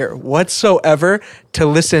desire whatsoever to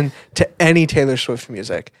listen to any Taylor Swift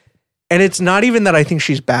music. And it's not even that I think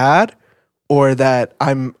she's bad or that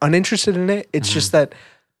I'm uninterested in it. It's just that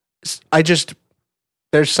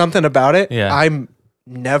there's something about it. Yeah. I'm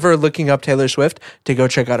never looking up Taylor Swift to go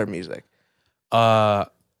check out her music. I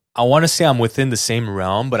want to say I'm within the same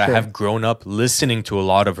realm, but I have grown up listening to a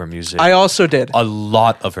lot of her music. I also did. A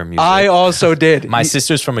lot of her music. I also did. My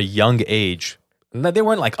sisters from a young age, they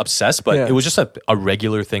weren't like obsessed, but it was just a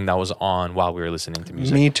regular thing that was on while we were listening to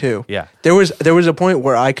music. Me too. Yeah. There was a point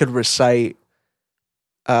where I could recite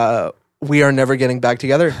We Are Never Getting Back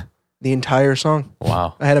Together, the entire song.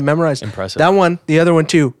 Wow. I had it memorized. Impressive. That one, the other one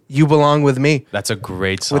too, You Belong With Me. That's a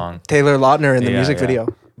great song. With Taylor Lautner in the music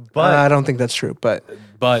video. But I don't think that's true, but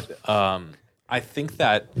I think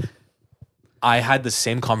that I had the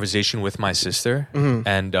same conversation with my sister,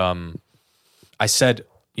 and I said,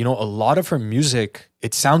 you know, a lot of her music,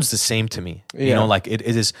 it sounds the same to me. You know, like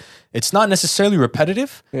it's not necessarily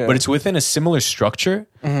repetitive, but it's within a similar structure.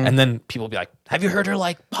 And then people will be like, have you heard her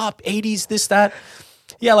like pop 80s, this, that?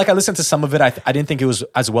 Yeah, like I listened to some of it. I didn't think it was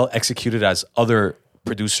as well executed as other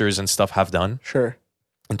producers and stuff have done. Sure.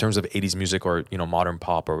 In terms of 80s music or, you know, modern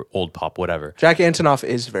pop or old pop, whatever. Jack Antonoff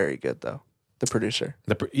is very good though, the producer.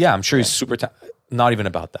 I'm sure he's super not even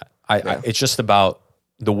about that. It's just about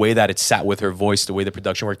the way that it sat with her voice, the way the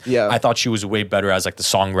production worked. Yeah. I thought she was way better as like the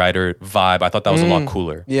songwriter vibe. I thought that was a lot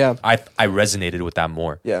cooler. Yeah. I resonated with that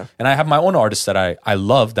more. Yeah. And I have my own artists that I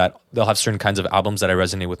love that they'll have certain kinds of albums that I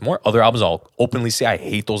resonate with more. Other albums I'll openly say I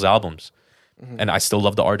hate those albums. And I still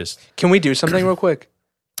love the artist. Can we do something real quick?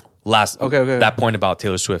 Okay. That point about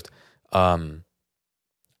Taylor Swift.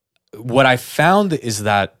 What I found is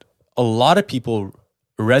that a lot of people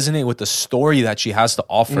resonate with the story that she has to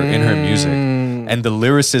offer in her music and the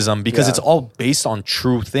lyricism, because it's all based on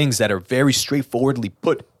true things that are very straightforwardly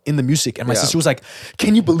put in the music. And my sister was like,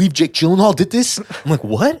 "Can you believe Jake Gyllenhaal did this?" I'm like,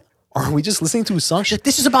 "What? Are we just listening to a song?" She's like,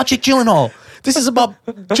 "This is about Jake Gyllenhaal. This is about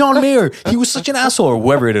John Mayer. He was such an asshole," or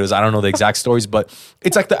whoever it is. I don't know the exact stories, but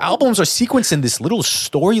it's like the albums are sequenced in this little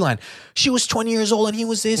storyline. She was 20 years old and he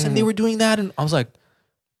was this and they were doing that. And I was like,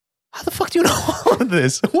 how the fuck do you know all of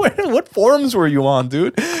this? What forums were you on,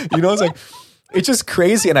 dude? You know, it's just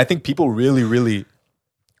crazy. And I think people really, really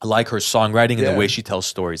like her songwriting and the way she tells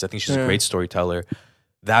stories. I think she's a great storyteller.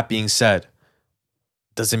 That being said,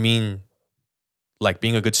 does it mean like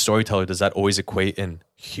being a good storyteller, does that always equate in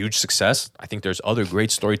huge success? I think there's other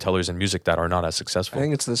great storytellers in music that are not as successful. I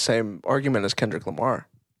think it's the same argument as Kendrick Lamar.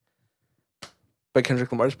 But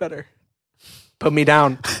Kendrick Lamar's better. Put me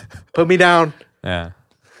down. Put me down. Yeah.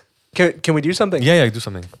 Can we do something? Yeah, do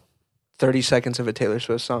something. 30 seconds of a Taylor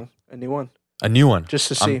Swift song. A new one. A new one. Just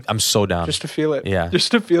to see. I'm so down. Just to feel it. Yeah.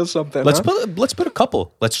 Just to feel something. Let's put a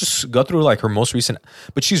couple. Let's just go through like her most recent,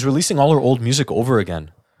 but she's releasing all her old music over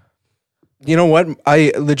again. You know what?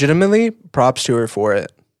 I legitimately props to her for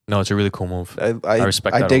it. No, it's a really cool move. I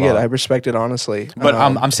respect that. I dig it. I respect it honestly. But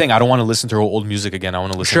I'm saying I don't want to listen to her old music again. I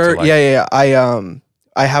want to listen to like, yeah.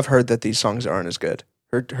 I have heard that these songs aren't as good.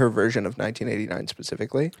 Her version of 1989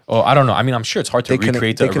 specifically. Oh, I don't know. I mean, I'm sure it's hard to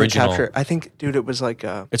recreate the original. Capture, I think, dude, it was like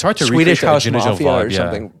it's hard to Swedish recreate House the original Mafia vibe, or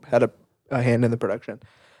something had a hand in the production.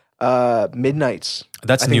 Midnights.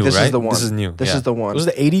 That's new, this right? Is the one. This is new. This is the one. Was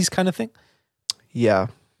it the 80s kind of thing? Yeah.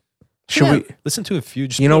 Should we listen to a few?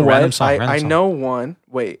 Just you know what? Random song, I know one.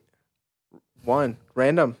 Wait, one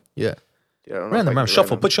random. Yeah. I don't know random.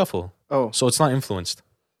 Shuffle. Put shuffle. Oh, so it's not influenced.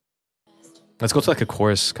 Let's go to like a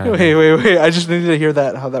chorus kind of. Wait. I just needed to hear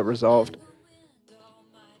how that resolved.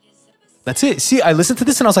 That's it. See, I listened to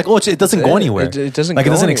this and I was like, oh, it doesn't go anywhere. It doesn't like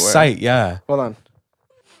go it doesn't anywhere. excite. Yeah. Hold on.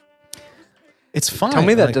 It's fine. Tell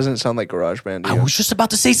me that doesn't sound like GarageBand. I was just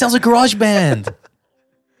about to say it sounds like GarageBand.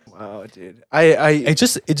 Wow, dude. It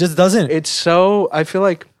just doesn't. It's so. I feel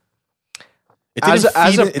like it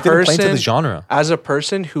didn't play into the genre. As a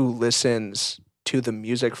person who listens to the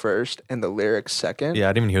music first and the lyrics second. Yeah,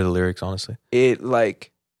 I didn't even hear the lyrics, honestly. It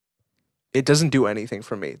doesn't do anything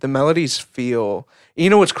for me. The melodies feel. You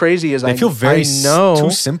know what's crazy is they feel very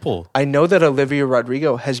too simple. I know that Olivia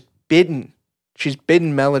Rodrigo has bidden. She's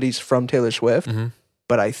bidden melodies from Taylor Swift,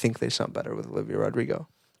 but I think they sound better with Olivia Rodrigo.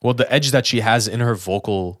 Well, the edge that she has in her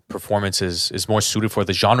vocal performances is more suited for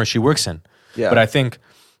the genre she works in. Yeah. But I think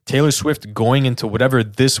Taylor Swift going into whatever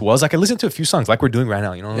this was, like I listened to a few songs like we're doing right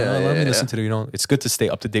now, you know, let me listen to it, you know, it's good to stay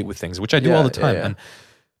up to date with things, which I do all the time. And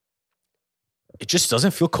it just doesn't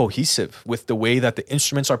feel cohesive with the way that the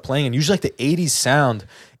instruments are playing. And usually like the 80s sound,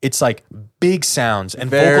 it's like big sounds and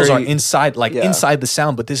vocals are inside the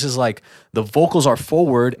sound. But this is like the vocals are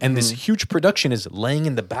forward and this huge production is laying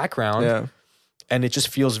in the background. Yeah. And it just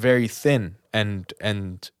feels very thin and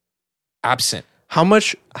absent. How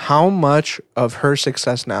much of her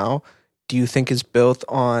success now do you think is built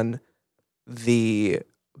on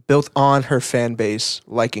her fan base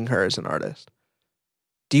liking her as an artist?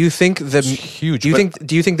 Do you think it's huge? Do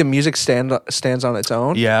you think the music stands on its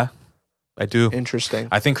own? Yeah, I do. Interesting.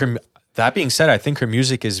 I think that being said, I think her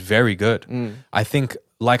music is very good. I think,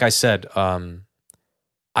 like I said,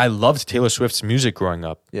 I loved Taylor Swift's music growing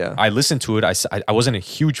up. Yeah. I listened to it. I wasn't a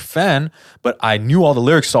huge fan, but I knew all the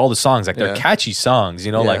lyrics to all the songs. Like they're catchy songs,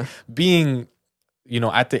 you know, like being, you know,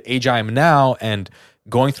 at the age I am now and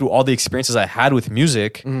going through all the experiences I had with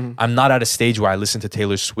music, I'm not at a stage where I listen to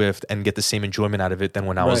Taylor Swift and get the same enjoyment out of it than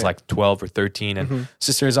when I was like 12 or 13 and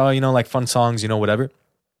sisters, oh, you know, like fun songs, you know, whatever.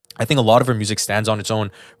 I think a lot of her music stands on its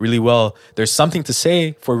own really well. There's something to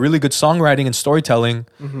say for really good songwriting and storytelling.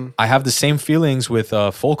 I have the same feelings with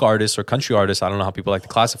folk artists or country artists. I don't know how people like to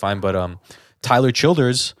classify him, but Tyler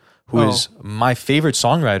Childers, who is my favorite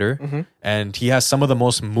songwriter, and he has some of the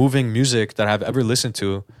most moving music that I've ever listened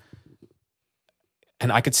to.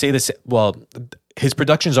 And I could say this, well, his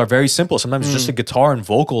productions are very simple. Sometimes it's just a guitar and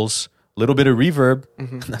vocals, a little bit of reverb,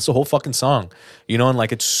 and that's the whole fucking song. You know, and like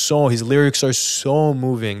his lyrics are so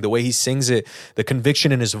moving. The way he sings it, the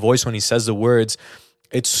conviction in his voice when he says the words,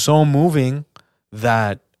 it's so moving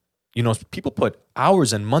that people put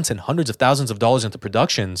hours and months and hundreds of thousands of dollars into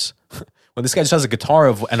productions when this guy just has a guitar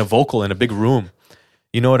and a vocal in a big room.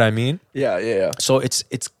 You know what I mean? Yeah. So it's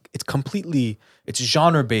completely, it's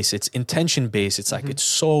genre based, it's intention based. It's like there's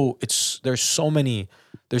so many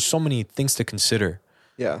things to consider.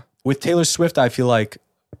 Yeah. With Taylor Swift, I feel like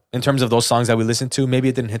in terms of those songs that we listened to, maybe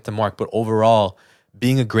it didn't hit the mark, but overall,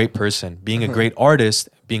 being a great person, being a great artist,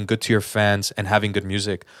 being good to your fans, and having good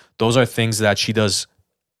music, those are things that she does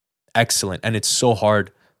excellent. And it's so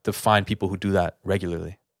hard to find people who do that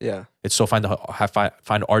regularly. Yeah. It's so fun to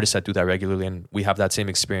find artists that do that regularly. And we have that same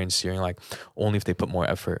experience hearing like, only if they put more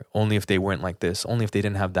effort, only if they weren't like this, only if they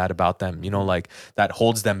didn't have that about them, like that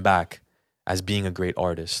holds them back as being a great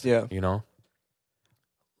artist. Yeah. A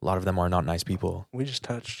lot of them are not nice people. We just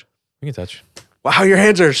touched. We can touch. Wow, your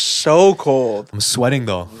hands are so cold. I'm sweating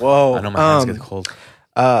though. Whoa. I know my hands get cold.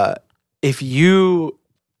 If you,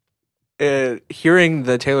 hearing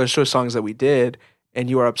the Taylor Swift songs that we did, and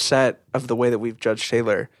you are upset of the way that we've judged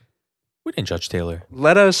Taylor. We didn't judge Taylor.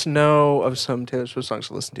 Let us know of some Taylor Swift songs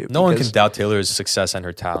to listen to. No one can doubt Taylor's success and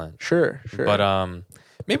her talent. Sure. But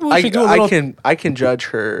maybe we should do a little... I can judge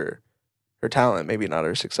her talent, maybe not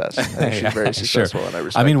her success. I think she's very successful, and I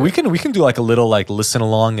respect it. we can do like a little like listen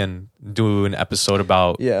along and do an episode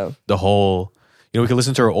about the whole... we can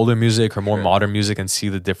listen to her older music, her more modern music, and see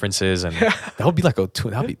the differences. And that would be like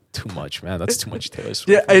that'd be too much, man. That's too much Taylor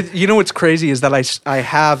Swift. Yeah, what's crazy is that I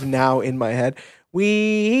have now in my head,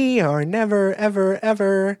 we are never, ever,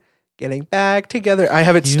 ever getting back together. I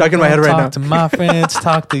have it stuck in my head right now. Talk to my friends,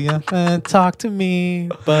 talk to your friends, talk to me.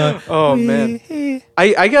 But man,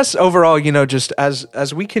 I guess overall, just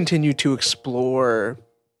as we continue to explore,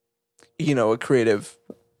 a creative.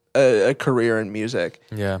 A career in music.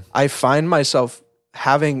 Yeah, I find myself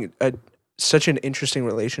having such an interesting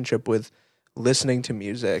relationship with listening to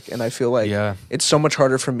music, and I feel like it's so much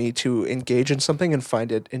harder for me to engage in something and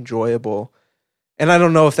find it enjoyable. And I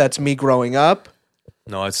don't know if that's me growing up.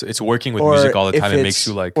 No, it's working with music all the time. It makes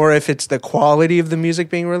you like, or if it's the quality of the music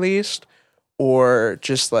being released, or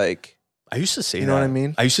just like. I used to say that. You know what I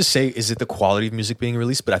mean? I used to say, is it the quality of music being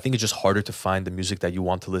released? But I think it's just harder to find the music that you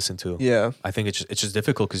want to listen to. Yeah. I think it's just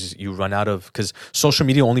difficult because you run out of... Because social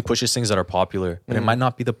media only pushes things that are popular. But it might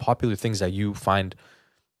not be the popular things that you find,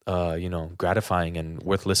 gratifying and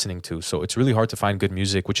worth listening to. So it's really hard to find good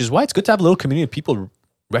music, which is why it's good to have a little community of people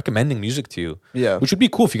recommending music to you. Yeah. Which would be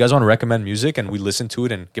cool if you guys want to recommend music and we listen to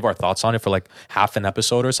it and give our thoughts on it for like half an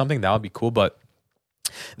episode or something. That would be cool. But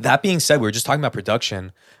that being said, we were just talking about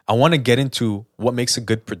production. I want to get into what makes a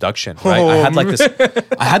good production, right?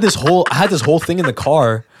 I had this whole thing in the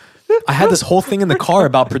car. I had this whole thing in the car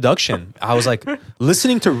about production. I was like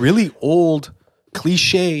listening to really old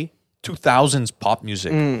cliche 2000s pop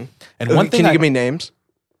music. And one thing, can you give me names?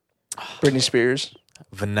 Britney Spears,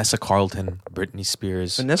 Vanessa Carlton, Britney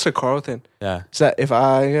Spears. Vanessa Carlton. Yeah. Is that if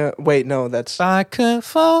I wait? No, that's. If I could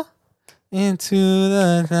fall into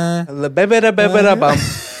the La baby da baby da bum.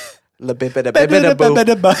 La baby da baby da boo.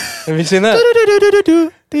 Have you seen that?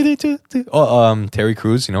 Oh, Terry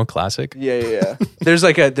Crews, classic. Yeah. There's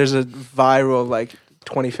a viral like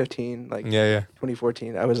 2015, like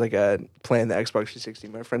 2014. I was like playing the Xbox 360.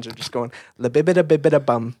 My friends are just going la baby da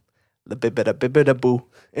bum. La baby da boo.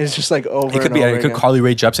 And it's just like over. It could be. It could Carly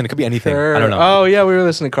Rae Jepsen. It could be anything. Sure. I don't know. Oh yeah, we were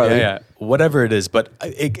listening to Carly. Yeah. Whatever it is, but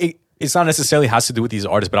it's not necessarily has to do with these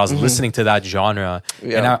artists, but I was listening to that genre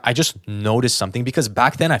and I just noticed something because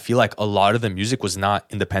back then I feel like a lot of the music was not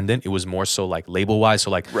independent. It was more so like label wise. So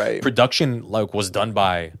like production like was done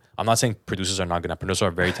by, I'm not saying producers are not good at, producers are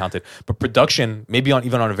very talented, but production maybe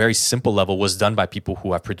even on a very simple level was done by people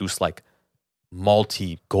who have produced like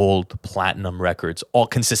multi-gold, platinum records all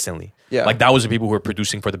consistently. Yeah. Like that was the people who were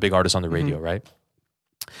producing for the big artists on the radio, right?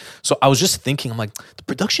 So I was just thinking, I'm like, the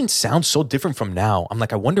production sounds so different from now. I'm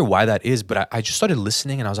like, I wonder why that is. But I just started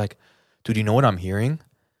listening and I was like, dude, you know what I'm hearing?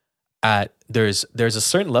 There's a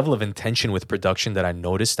certain level of intention with production that I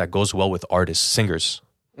noticed that goes well with artists, singers.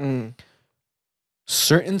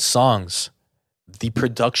 Certain songs, the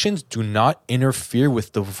productions do not interfere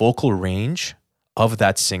with the vocal range of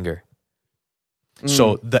that singer.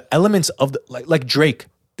 So the elements of like Drake,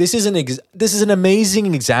 this is an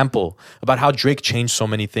amazing example about how Drake changed so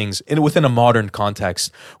many things within a modern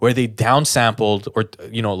context where they downsampled or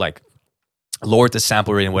like lowered the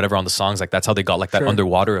sample rate and whatever on the songs. Like that's how they got like that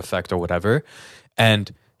underwater effect or whatever.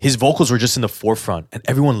 And his vocals were just in the forefront and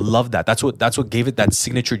everyone loved that. That's what gave it that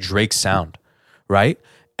signature Drake sound, right?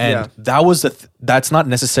 And that's not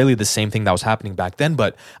necessarily the same thing that was happening back then,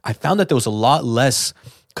 but I found that there was a lot less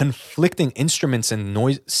conflicting instruments and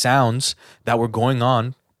noise sounds that were going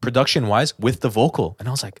on production wise with the vocal. And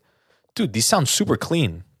I was like, dude, these sound super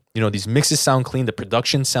clean. these mixes sound clean, the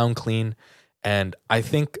production sound clean. And I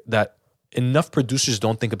think that enough producers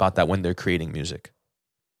don't think about that when they're creating music.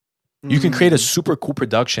 You can create a super cool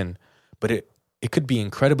production, but it could be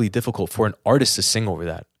incredibly difficult for an artist to sing over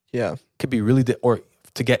that. Yeah. It could be really, or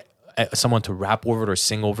to get someone to rap over it or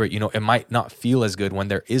sing over it. It might not feel as good when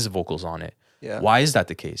there is vocals on it. Yeah. Why is that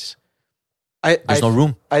the case? There's no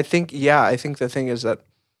room. I think the thing is that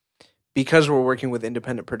because we're working with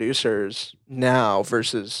independent producers now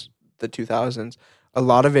versus the 2000s, a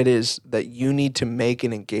lot of it is that you need to make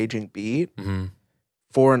an engaging beat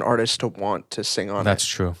for an artist to want to sing on That's it.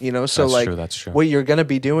 true. So that's true. What you're going to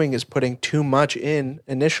be doing is putting too much in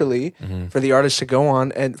initially for the artist to go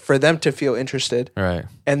on and for them to feel interested. Right.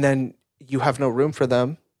 And then you have no room for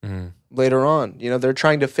them later on. They're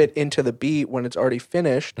trying to fit into the beat when it's already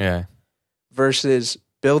finished. Yeah. Versus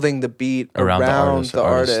building the beat around the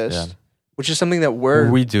artist. Which is something that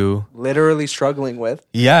we do literally struggling with.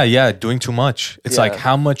 Yeah, doing too much. It's like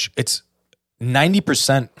how much, it's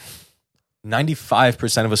 90%,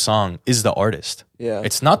 95% of a song is the artist. Yeah.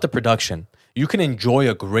 It's not the production. You can enjoy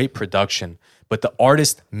a great production, but the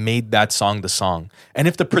artist made that song the song. And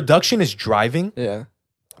if the production is driving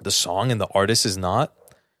the song and the artist is not,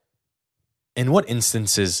 in what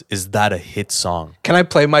instances is that a hit song? Can I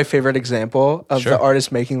play my favorite example of the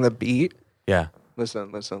artist making the beat? Yeah.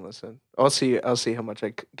 Listen. I'll see how much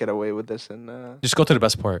I get away with this and just go to the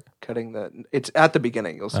best part. Cutting that. It's at the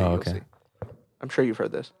beginning. You'll see. Okay. You'll see. I'm sure you've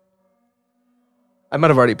heard this. I might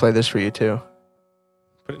have already played this for you too.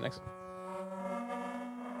 Put it next.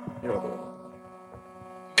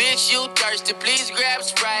 Bitch, you thirsty? Please grab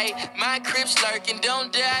Sprite. My crib's lurking.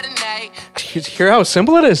 Don't die tonight. You hear how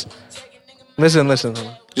simple it is? Listen.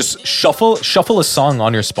 Just shuffle a song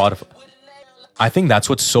on your Spotify. I think that's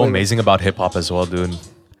what's so amazing about hip hop as well, dude.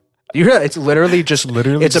 You hear that? It's literally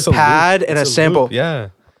it's just a pad and a sample. Loop. Yeah.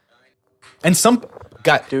 And some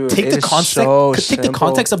guy take the context, take the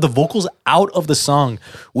context of the vocals out of the song.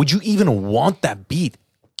 Would you even want that beat?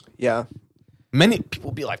 Yeah. Many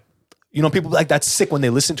people be like, people be like, that's sick when they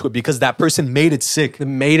listen to it because that person made it sick. They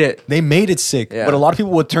made it sick. Yeah. But a lot of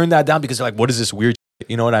people would turn that down because they're like, what is this weird shit?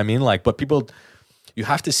 You know what I mean? Like, but people, you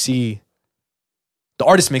have to see the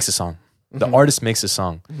artist makes a song. The artist makes a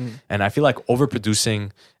song. And I feel like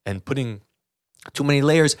overproducing and putting too many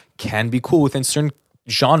layers can be cool within certain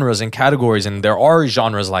genres and categories. And there are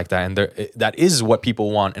genres like that. And that is what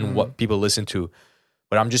people want and what people listen to.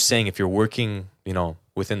 But I'm just saying, if you're working,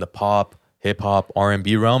 within the pop, hip hop,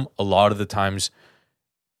 R&B realm, a lot of the times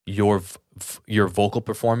your vocal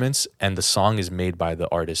performance and the song is made by the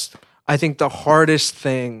artist. I think the hardest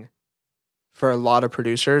thing for a lot of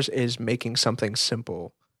producers is making something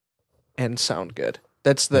simple and sound good.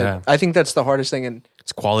 I think that's the hardest thing. And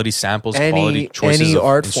it's quality samples, quality choices any of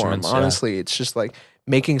art form. instruments. Honestly, it's just like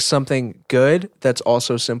making something good that's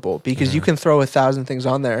also simple, because you can throw 1,000 things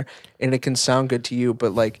on there and it can sound good to you.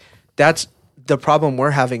 But like, that's the problem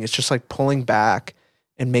we're having, is just like pulling back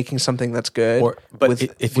and making something that's good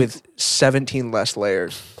with 17 less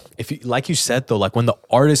layers. If you, like you said though, like when the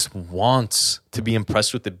artist wants to be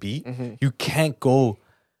impressed with the beat, you can't go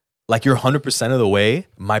like you're 100% of the way,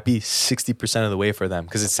 might be 60% of the way for them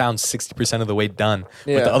because it sounds 60% of the way done.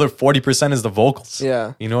 Yeah. But the other 40% is the vocals.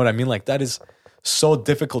 Yeah. You know what I mean? Like that is so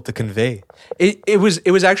difficult to convey. It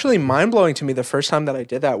was actually mind-blowing to me the first time that I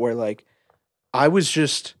did that, where like I was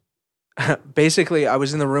just basically I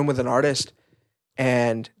was in the room with an artist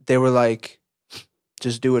and they were like,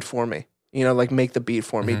 just do it for me. Like make the beat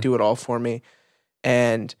for me, do it all for me.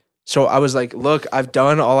 And so I was like, look, I've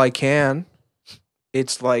done all I can.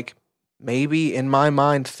 It's like maybe in my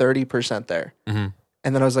mind 30% there. And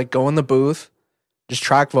then I was like, go in the booth, just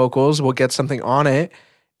track vocals, we'll get something on it.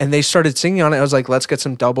 And they started singing on it. I was like, let's get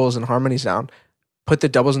some doubles and harmonies down. Put the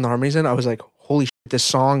doubles and the harmonies in. I was like, holy shit, this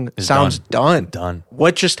song sounds done.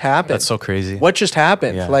 What just happened? That's so crazy. What just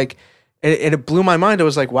happened? Yeah. Like, it blew my mind. I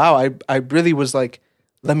was like, wow, I really was like,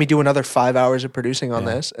 let me do another 5 hours of producing on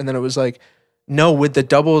this. And then it was like, no, with the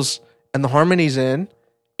doubles and the harmonies in,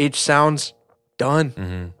 it sounds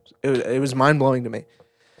done. It was mind-blowing to me.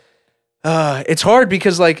 It's hard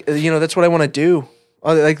because like, that's what I want to do.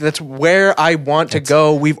 Like that's where I want to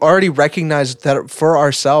go. We've already recognized that for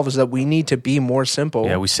ourselves that we need to be more simple.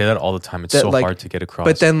 Yeah, we say that all the time. It's so hard to get across.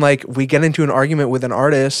 But then like we get into an argument with an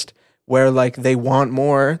artist where like they want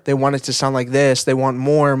more. They want it to sound like this. They want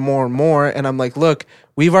more. And I'm like, look,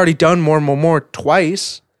 we've already done more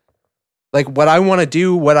twice. Like what I want to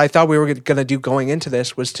do, what I thought we were going to do going into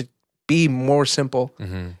this was to be more simple.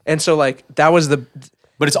 And so like that was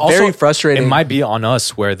but it's also very frustrating. It might be on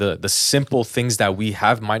us where the simple things that we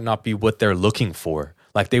have might not be what they're looking for.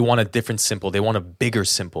 Like they want a different simple. They want a bigger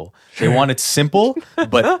simple. They want it simple,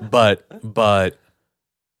 but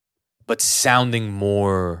sounding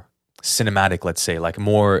more cinematic, let's say, like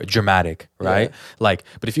more dramatic, right? Yeah. Like,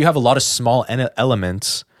 but if you have a lot of small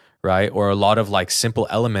elements, right, or a lot of like simple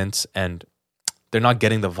elements, and they're not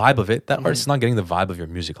getting the vibe of it, that artist is not getting the vibe of your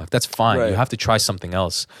music. Like that's fine. Right. You have to try something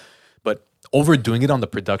else. But overdoing it on the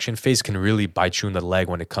production phase can really bite you in the leg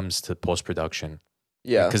when it comes to post-production.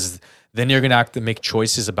 Yeah. Because then you're gonna have to make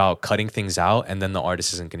choices about cutting things out, and then the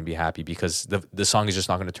artist isn't gonna be happy because the song is just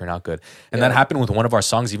not gonna turn out good. And that happened with one of our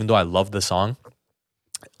songs. Even though I love the song,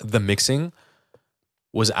 the mixing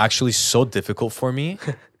was actually so difficult for me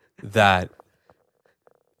that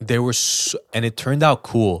and it turned out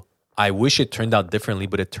cool. I wish it turned out differently,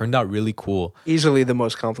 but it turned out really cool. Easily the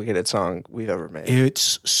most complicated song we've ever made.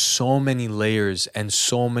 It's so many layers and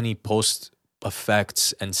so many post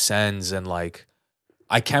effects and sends, and like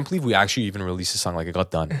I can't believe we actually even released a song. Like it got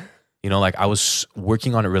done. You know, like I was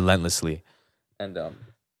working on it relentlessly. And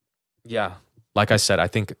yeah, like I said, I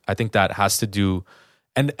think that has to do,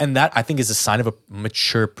 and that I think is a sign of a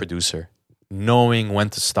mature producer. Knowing when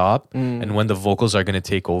to stop and when the vocals are going to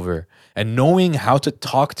take over, and knowing how to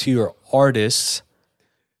talk to your artists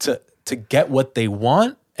to get what they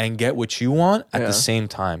want and get what you want at the same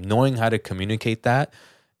time. Knowing how to communicate that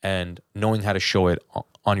and knowing how to show it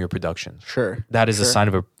on your production. Sure. That is a sign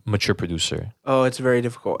of a mature producer. Oh, it's very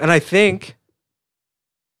difficult. And I think,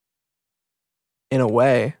 in a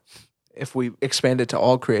way, if we expand it to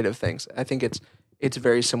all creative things, I think it's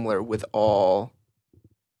very similar with all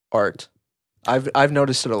art. I've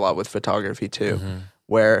noticed it a lot with photography too,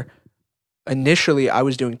 where initially I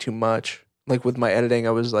was doing too much. Like with my editing,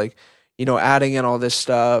 I was like, adding in all this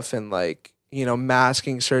stuff and like,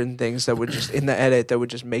 masking certain things that would just in the edit that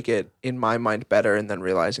would just make it in my mind better. And then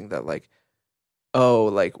realizing that like, oh,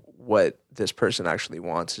 like what this person actually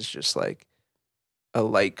wants is just like a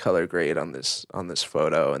light color grade on this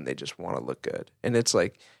photo, and they just want to look good. And it's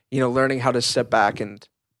like, learning how to step back and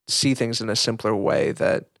see things in a simpler way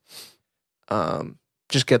that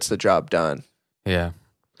just gets the job done. Yeah.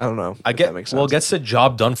 I don't know. That makes sense. Well, it gets the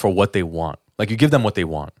job done for what they want. Like you give them what they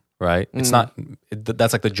want, right? It's not,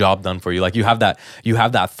 that's like the job done for you. Like you have that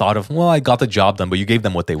thought of, well, I got the job done, but you gave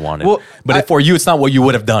them what they wanted. Well, but for you, it's not what you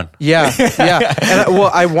would have done. Yeah. Yeah. And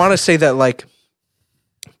I want to say that like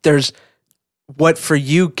there's what for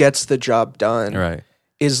you gets the job done, right?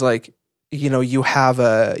 Is like, you have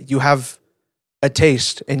a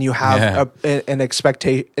taste and you have an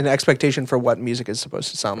expectation for what music is supposed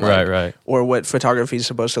to sound like, right, or what photography is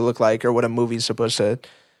supposed to look like, or what a movie is supposed to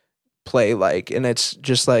play like. And it's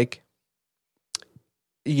just like,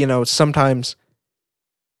 sometimes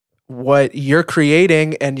what you're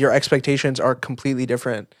creating and your expectations are completely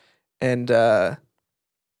different. And I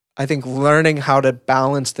think learning how to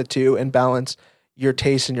balance the two and balance your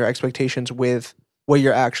taste and your expectations with what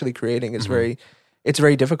you're actually creating is it's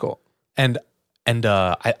very difficult. And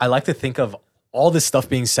I like to think of all this stuff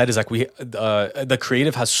being said is like the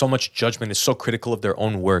creative has so much judgment, is so critical of their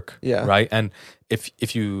own work, right? And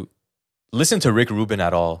if you listen to Rick Rubin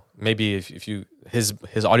at all, maybe if you his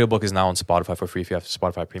audiobook is now on Spotify for free if you have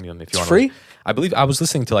Spotify Premium. If you want, free. I believe I was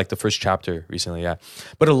listening to like the first chapter recently,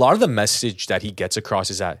 But a lot of the message that he gets across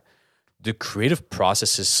is that the creative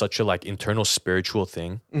process is such a like internal spiritual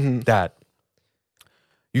thing that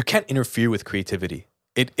you can't interfere with creativity.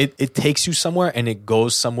 It takes you somewhere and it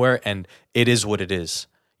goes somewhere and it is what it is.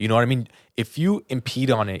 You know what I mean? If you impede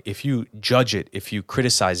on it, if you judge it, if you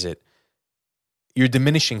criticize it, you're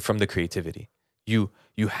diminishing from the creativity. You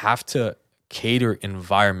have to cater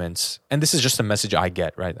environments. And this is just a message I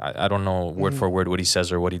get, right? I don't know word for word what he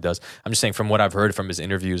says or what he does. I'm just saying from what I've heard from his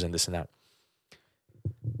interviews and this and that.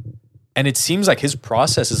 And it seems like his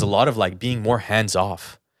process is a lot of like being more hands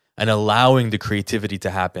off and allowing the creativity to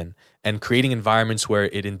happen and creating environments where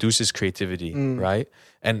it induces creativity, right?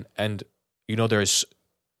 And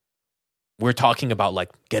we're talking about like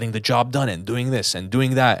getting the job done and doing this and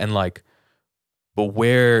doing that and like, but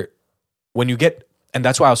when you get, and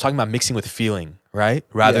that's why I was talking about mixing with feeling, right?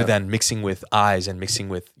 Rather than mixing with eyes and mixing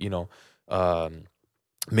with,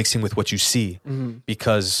 mixing with what you see,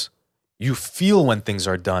 because you feel when things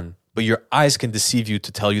are done, but your eyes can deceive you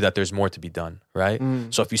to tell you that there's more to be done, right?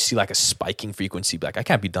 So if you see like a spiking frequency, be like, I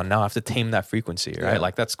can't be done now. I have to tame that frequency, right?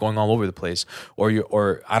 Like that's going all over the place.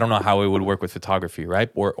 Or I don't know how it would work with photography, right?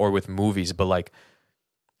 Or with movies, but like,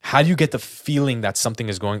 how do you get the feeling that something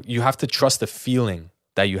is going? You have to trust the feeling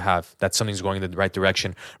that you have that something's going in the right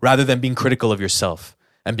direction, rather than being critical of yourself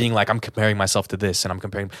and being like, I'm comparing myself to this and I'm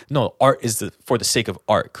comparing. No, art is for the sake of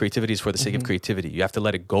art. Creativity is for the sake of creativity. You have to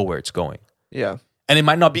let it go where it's going. Yeah. And it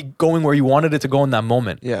might not be going where you wanted it to go in that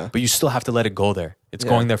moment. Yeah. But you still have to let it go there. It's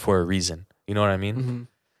going there for a reason. You know what I mean? Mm-hmm.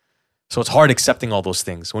 So it's hard accepting all those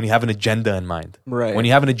things when you have an agenda in mind. Right. When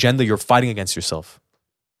you have an agenda, you're fighting against yourself.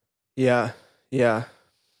 Yeah. Yeah.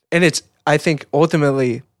 And it's, I think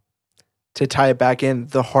ultimately, to tie it back in,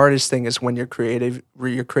 the hardest thing is when your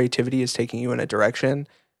creativity is taking you in a direction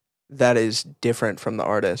that is different from the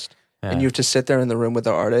artist. Yeah. And you have to sit there in the room with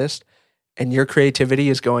the artist, and your creativity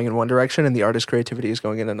is going in one direction and the artist's creativity is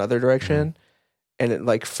going in another direction. And it,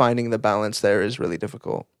 like, finding the balance there is really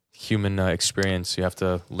difficult. Human experience. You have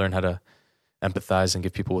to learn how to empathize and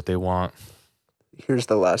give people what they want. Here's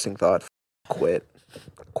the lasting thought. Quit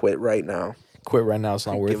right now. Quit right now. It's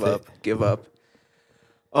not worth it. Give up.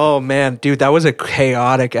 Oh man, dude, that was a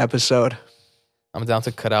chaotic episode. I'm down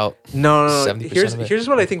to cut out. No. 70% of it. Here's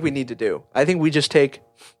what I think we need to do. I think we just take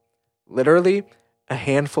literally a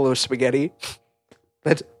handful of spaghetti.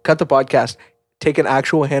 Let's cut the podcast. Take an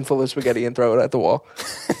actual handful of spaghetti and throw it at the wall.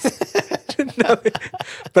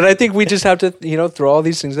 But I think we just have to, throw all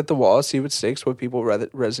these things at the wall, see what sticks, what people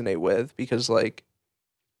resonate with, because, like,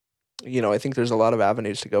 I think there's a lot of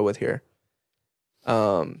avenues to go with here.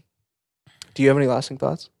 Do you have any lasting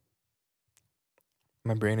thoughts?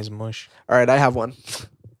 My brain is mush. All right, I have one.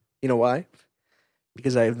 You know why?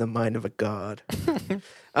 Because I have the mind of a god.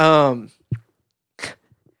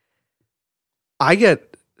 I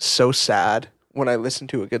get so sad when I listen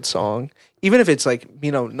to a good song, even if it's like,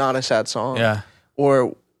 not a sad song. Yeah.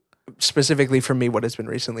 Or specifically for me, what it's been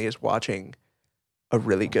recently is watching a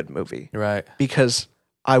really good movie. Right. Because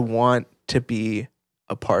I want to be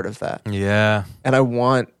a part of that. Yeah. And I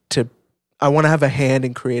want to have a hand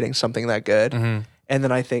in creating something that good. Mm-hmm. And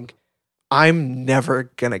then I think, I'm never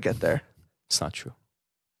going to get there. It's not true.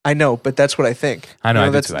 I know, but that's what I think. I know.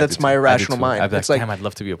 That's my irrational mind. I'd be it's like, like, damn, I'd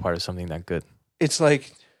love to be a part of something that good. It's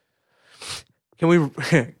like, can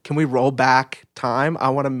we roll back time? I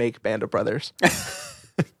want to make Band of Brothers.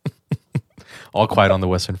 All Quiet on the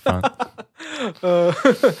Western Front.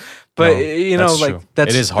 But that's like true.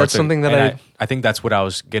 that's it is hard. That's something that I think that's what I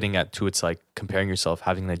was getting at too. It's like comparing yourself,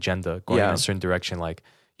 having an agenda, going in a certain direction. Like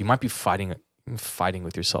you might be fighting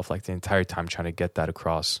with yourself like the entire time trying to get that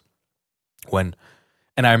across. And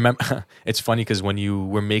I remember it's funny because when you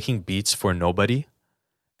were making beats for nobody,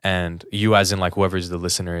 and you as in like whoever's the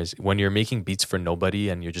listener is, when you're making beats for nobody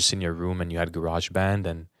and you're just in your room and you had GarageBand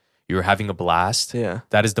and you were having a blast. Yeah.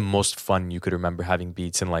 That is the most fun you could remember having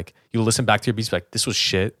beats. And like you listen back to your beats like, this was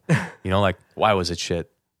shit. Like, why was it shit?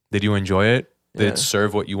 Did you enjoy it? Did it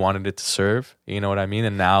serve what you wanted it to serve? You know what I mean?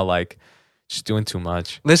 And now like just doing too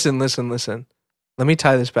much. Listen. Let me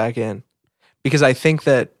tie this back in. Because I think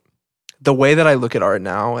that the way that I look at art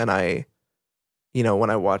now, and I, when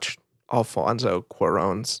I watch Alfonso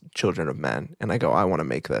Cuarón's Children of Men and I go, I want to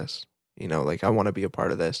make this, like I want to be a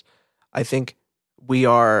part of this. I think we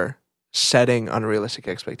are setting unrealistic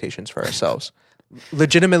expectations for ourselves.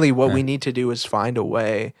 Legitimately, what we need to do is find a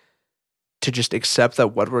way to just accept that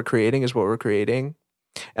what we're creating is what we're creating.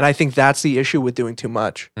 And I think that's the issue with doing too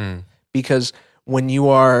much. Because when you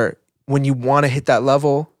want to hit that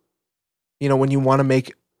level, when you want to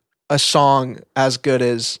make a song as good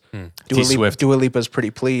as Dua Lipa's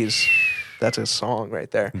Pretty Please, that's a song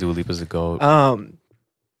right there. Dua Lipa's a goat.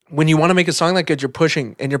 When you want to make a song that good, you're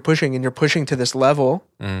pushing to this level,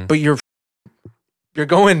 but you're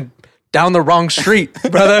going down the wrong street,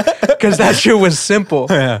 brother, because that shit was simple,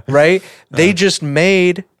 right? They just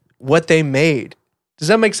made what they made. Does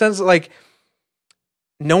that make sense? Like,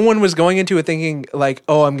 no one was going into it thinking like,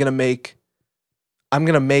 oh, I'm gonna make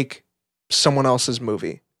someone else's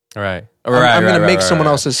movie. Right. I'm going to make someone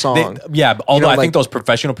else's song. Although I think those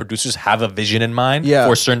professional producers have a vision in mind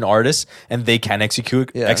for certain artists and they can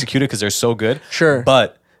execute it because they're so good. Sure.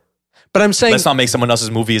 But I'm saying, let's not make someone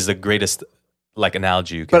else's movie is the greatest like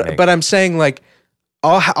analogy you can make. But I'm saying like,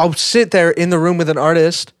 I'll sit there in the room with an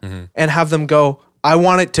artist and have them go, I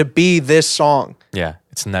want it to be this song. Yeah.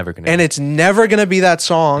 It's never going to And it's never going to be that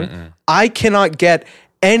song. I cannot get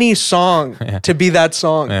any song to be that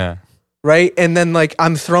song. Yeah. Right? And then like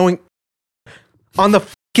I'm throwing on the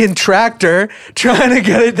fucking tractor trying to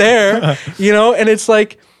get it there, and it's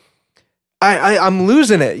like I'm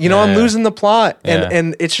losing it. I'm losing the plot.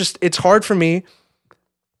 And it's hard for me,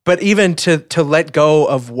 but even to let go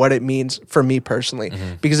of what it means for me personally.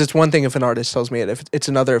 Because it's one thing if an artist tells me it, it's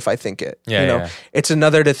another if I think it. It's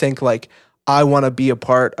another to think like I want to be a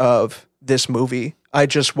part of this movie. I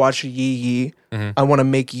just watched Yee Yee. I want to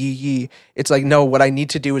make Yee Yee. It's like, no, what I need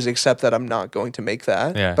to do is accept that I'm not going to make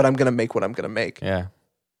that, but I'm going to make what I'm going to make. Yeah.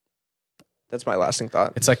 That's my lasting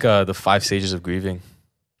thought. It's like the 5 stages of grieving.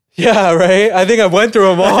 Yeah, right? I think I went through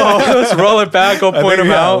them all. Let's roll it back. Go point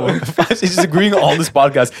them out. He's just agreeing all this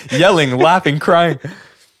podcast, yelling, laughing, crying.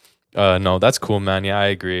 No, that's cool, man. Yeah, I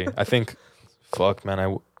agree. I think, fuck,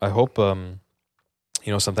 man. I hope,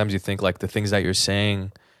 sometimes you think like the things that you're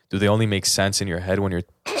saying, do they only make sense in your head when you're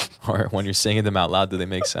saying them out loud? Do they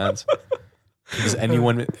make sense? Is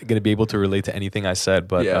anyone going to be able to relate to anything I said?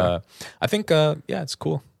 But I think, it's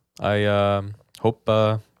cool. I hope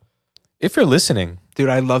if you're listening. Dude,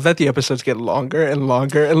 I love that the episodes get longer and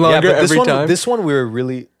longer and longer every time. This one we were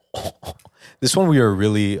really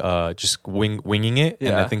just winging it,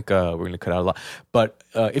 and I think we're going to cut out a lot. But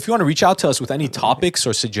if you want to reach out to us with any topics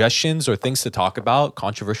or suggestions or things to talk about,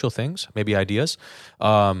 controversial things, maybe ideas,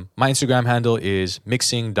 my Instagram handle is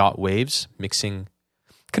mixing.waves,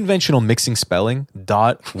 conventional mixing spelling,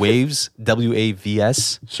 .waves,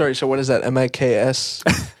 WAVS. Sorry, so what is that? MIKS?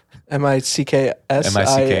 MICKSING?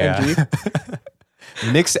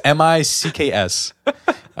 Mix MICKS.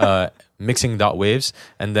 Mixing.waves.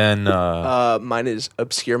 And then mine is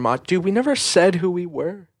Obscure Machi. Dude, we never said who we were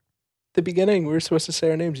at the beginning. We were supposed to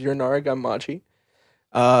say our names. You're Narag, I'm Machi.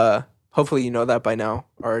 Hopefully you know that by now,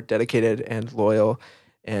 our dedicated and loyal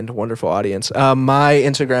and wonderful audience. My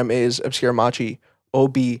Instagram is Obscure Machi,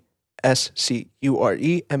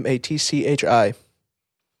 OBSCUREMATCHI.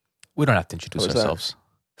 We don't have to introduce ourselves.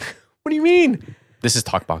 What do you mean? This is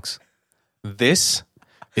TalkBox. This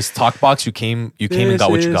is TalkBox. You came and got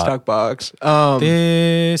what you got. TalkBox.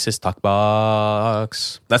 This is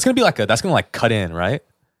TalkBox. That's gonna cut in, right?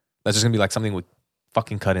 That's just gonna be like something with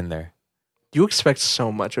fucking cut in there. You expect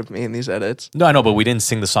so much of me in these edits. No, I know, but we didn't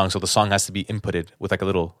sing the song, so the song has to be inputted with like a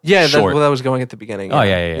little short. That was going at the beginning. Oh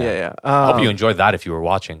yeah. I hope you enjoyed that if you were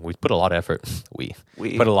watching. We put a lot of effort. We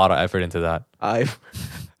put a lot of effort into that.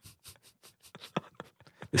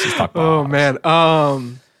 This is TalkBox. Oh man.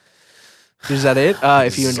 Is that it?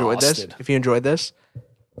 If you enjoyed this,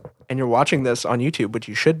 and you're watching this on YouTube, which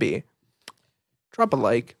you should be, drop a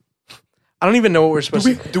like. I don't even know what we're supposed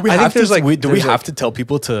to do. Do we have to tell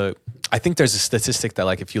people to? I think there's a statistic that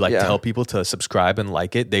like if you tell people to subscribe and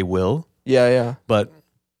like it, they will. Yeah. But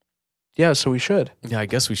yeah, so we should. Yeah, I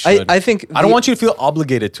guess we should. I think I don't want you to feel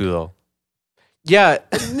obligated to though. Yeah,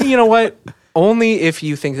 you know what? Only if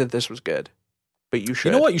you think that this was good. But you should.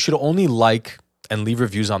 You know what? You should only like and leave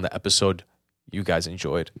reviews on the episode you guys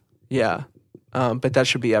enjoyed. Yeah. But that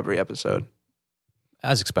should be every episode.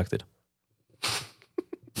 As expected.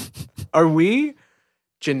 Are we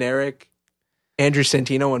generic Andrew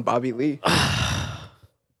Santino and Bobby Lee?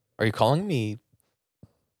 Are you calling me?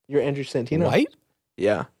 You're Andrew Santino. White?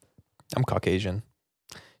 Yeah. I'm Caucasian.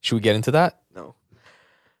 Should we get into that? No.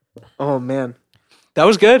 Oh, man. That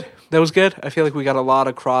was good. I feel like we got a lot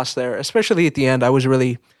across there, especially at the end. I was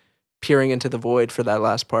really peering into the void for that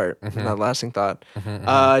last part, that lasting thought.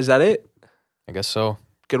 Is that it? I guess so.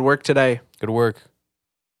 Good work today. Good work.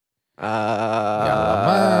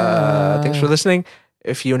 Thanks for listening.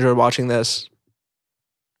 If you enjoyed watching this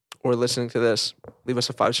or listening to this, leave us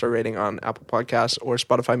a 5-star rating on Apple Podcasts or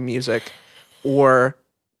Spotify Music or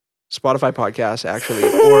Spotify Podcasts, actually,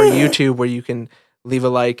 or YouTube, where you can leave a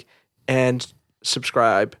like and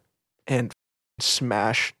subscribe and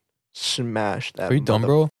smash that. Are you dumb,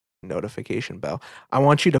 bro? Notification bell. I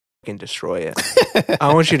want you to fucking destroy it.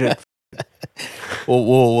 I want you to.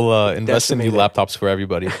 We'll invest in new laptops for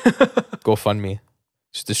everybody. Go fund me.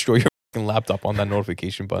 Just destroy your fucking laptop on that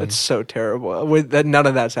notification button. It's so terrible. None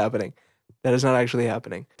of that's happening. That is not actually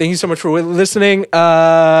happening. Thank you so much for listening.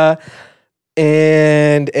 And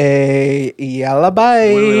a yalla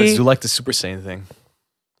bye. Wait, let's do like the Super Saiyan thing.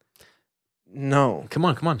 No. Come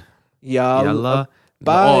on. Yalla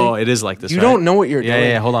bye. Oh, it is like this, You right? don't know what you're doing.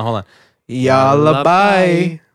 Yeah, hold on. Yalla bye.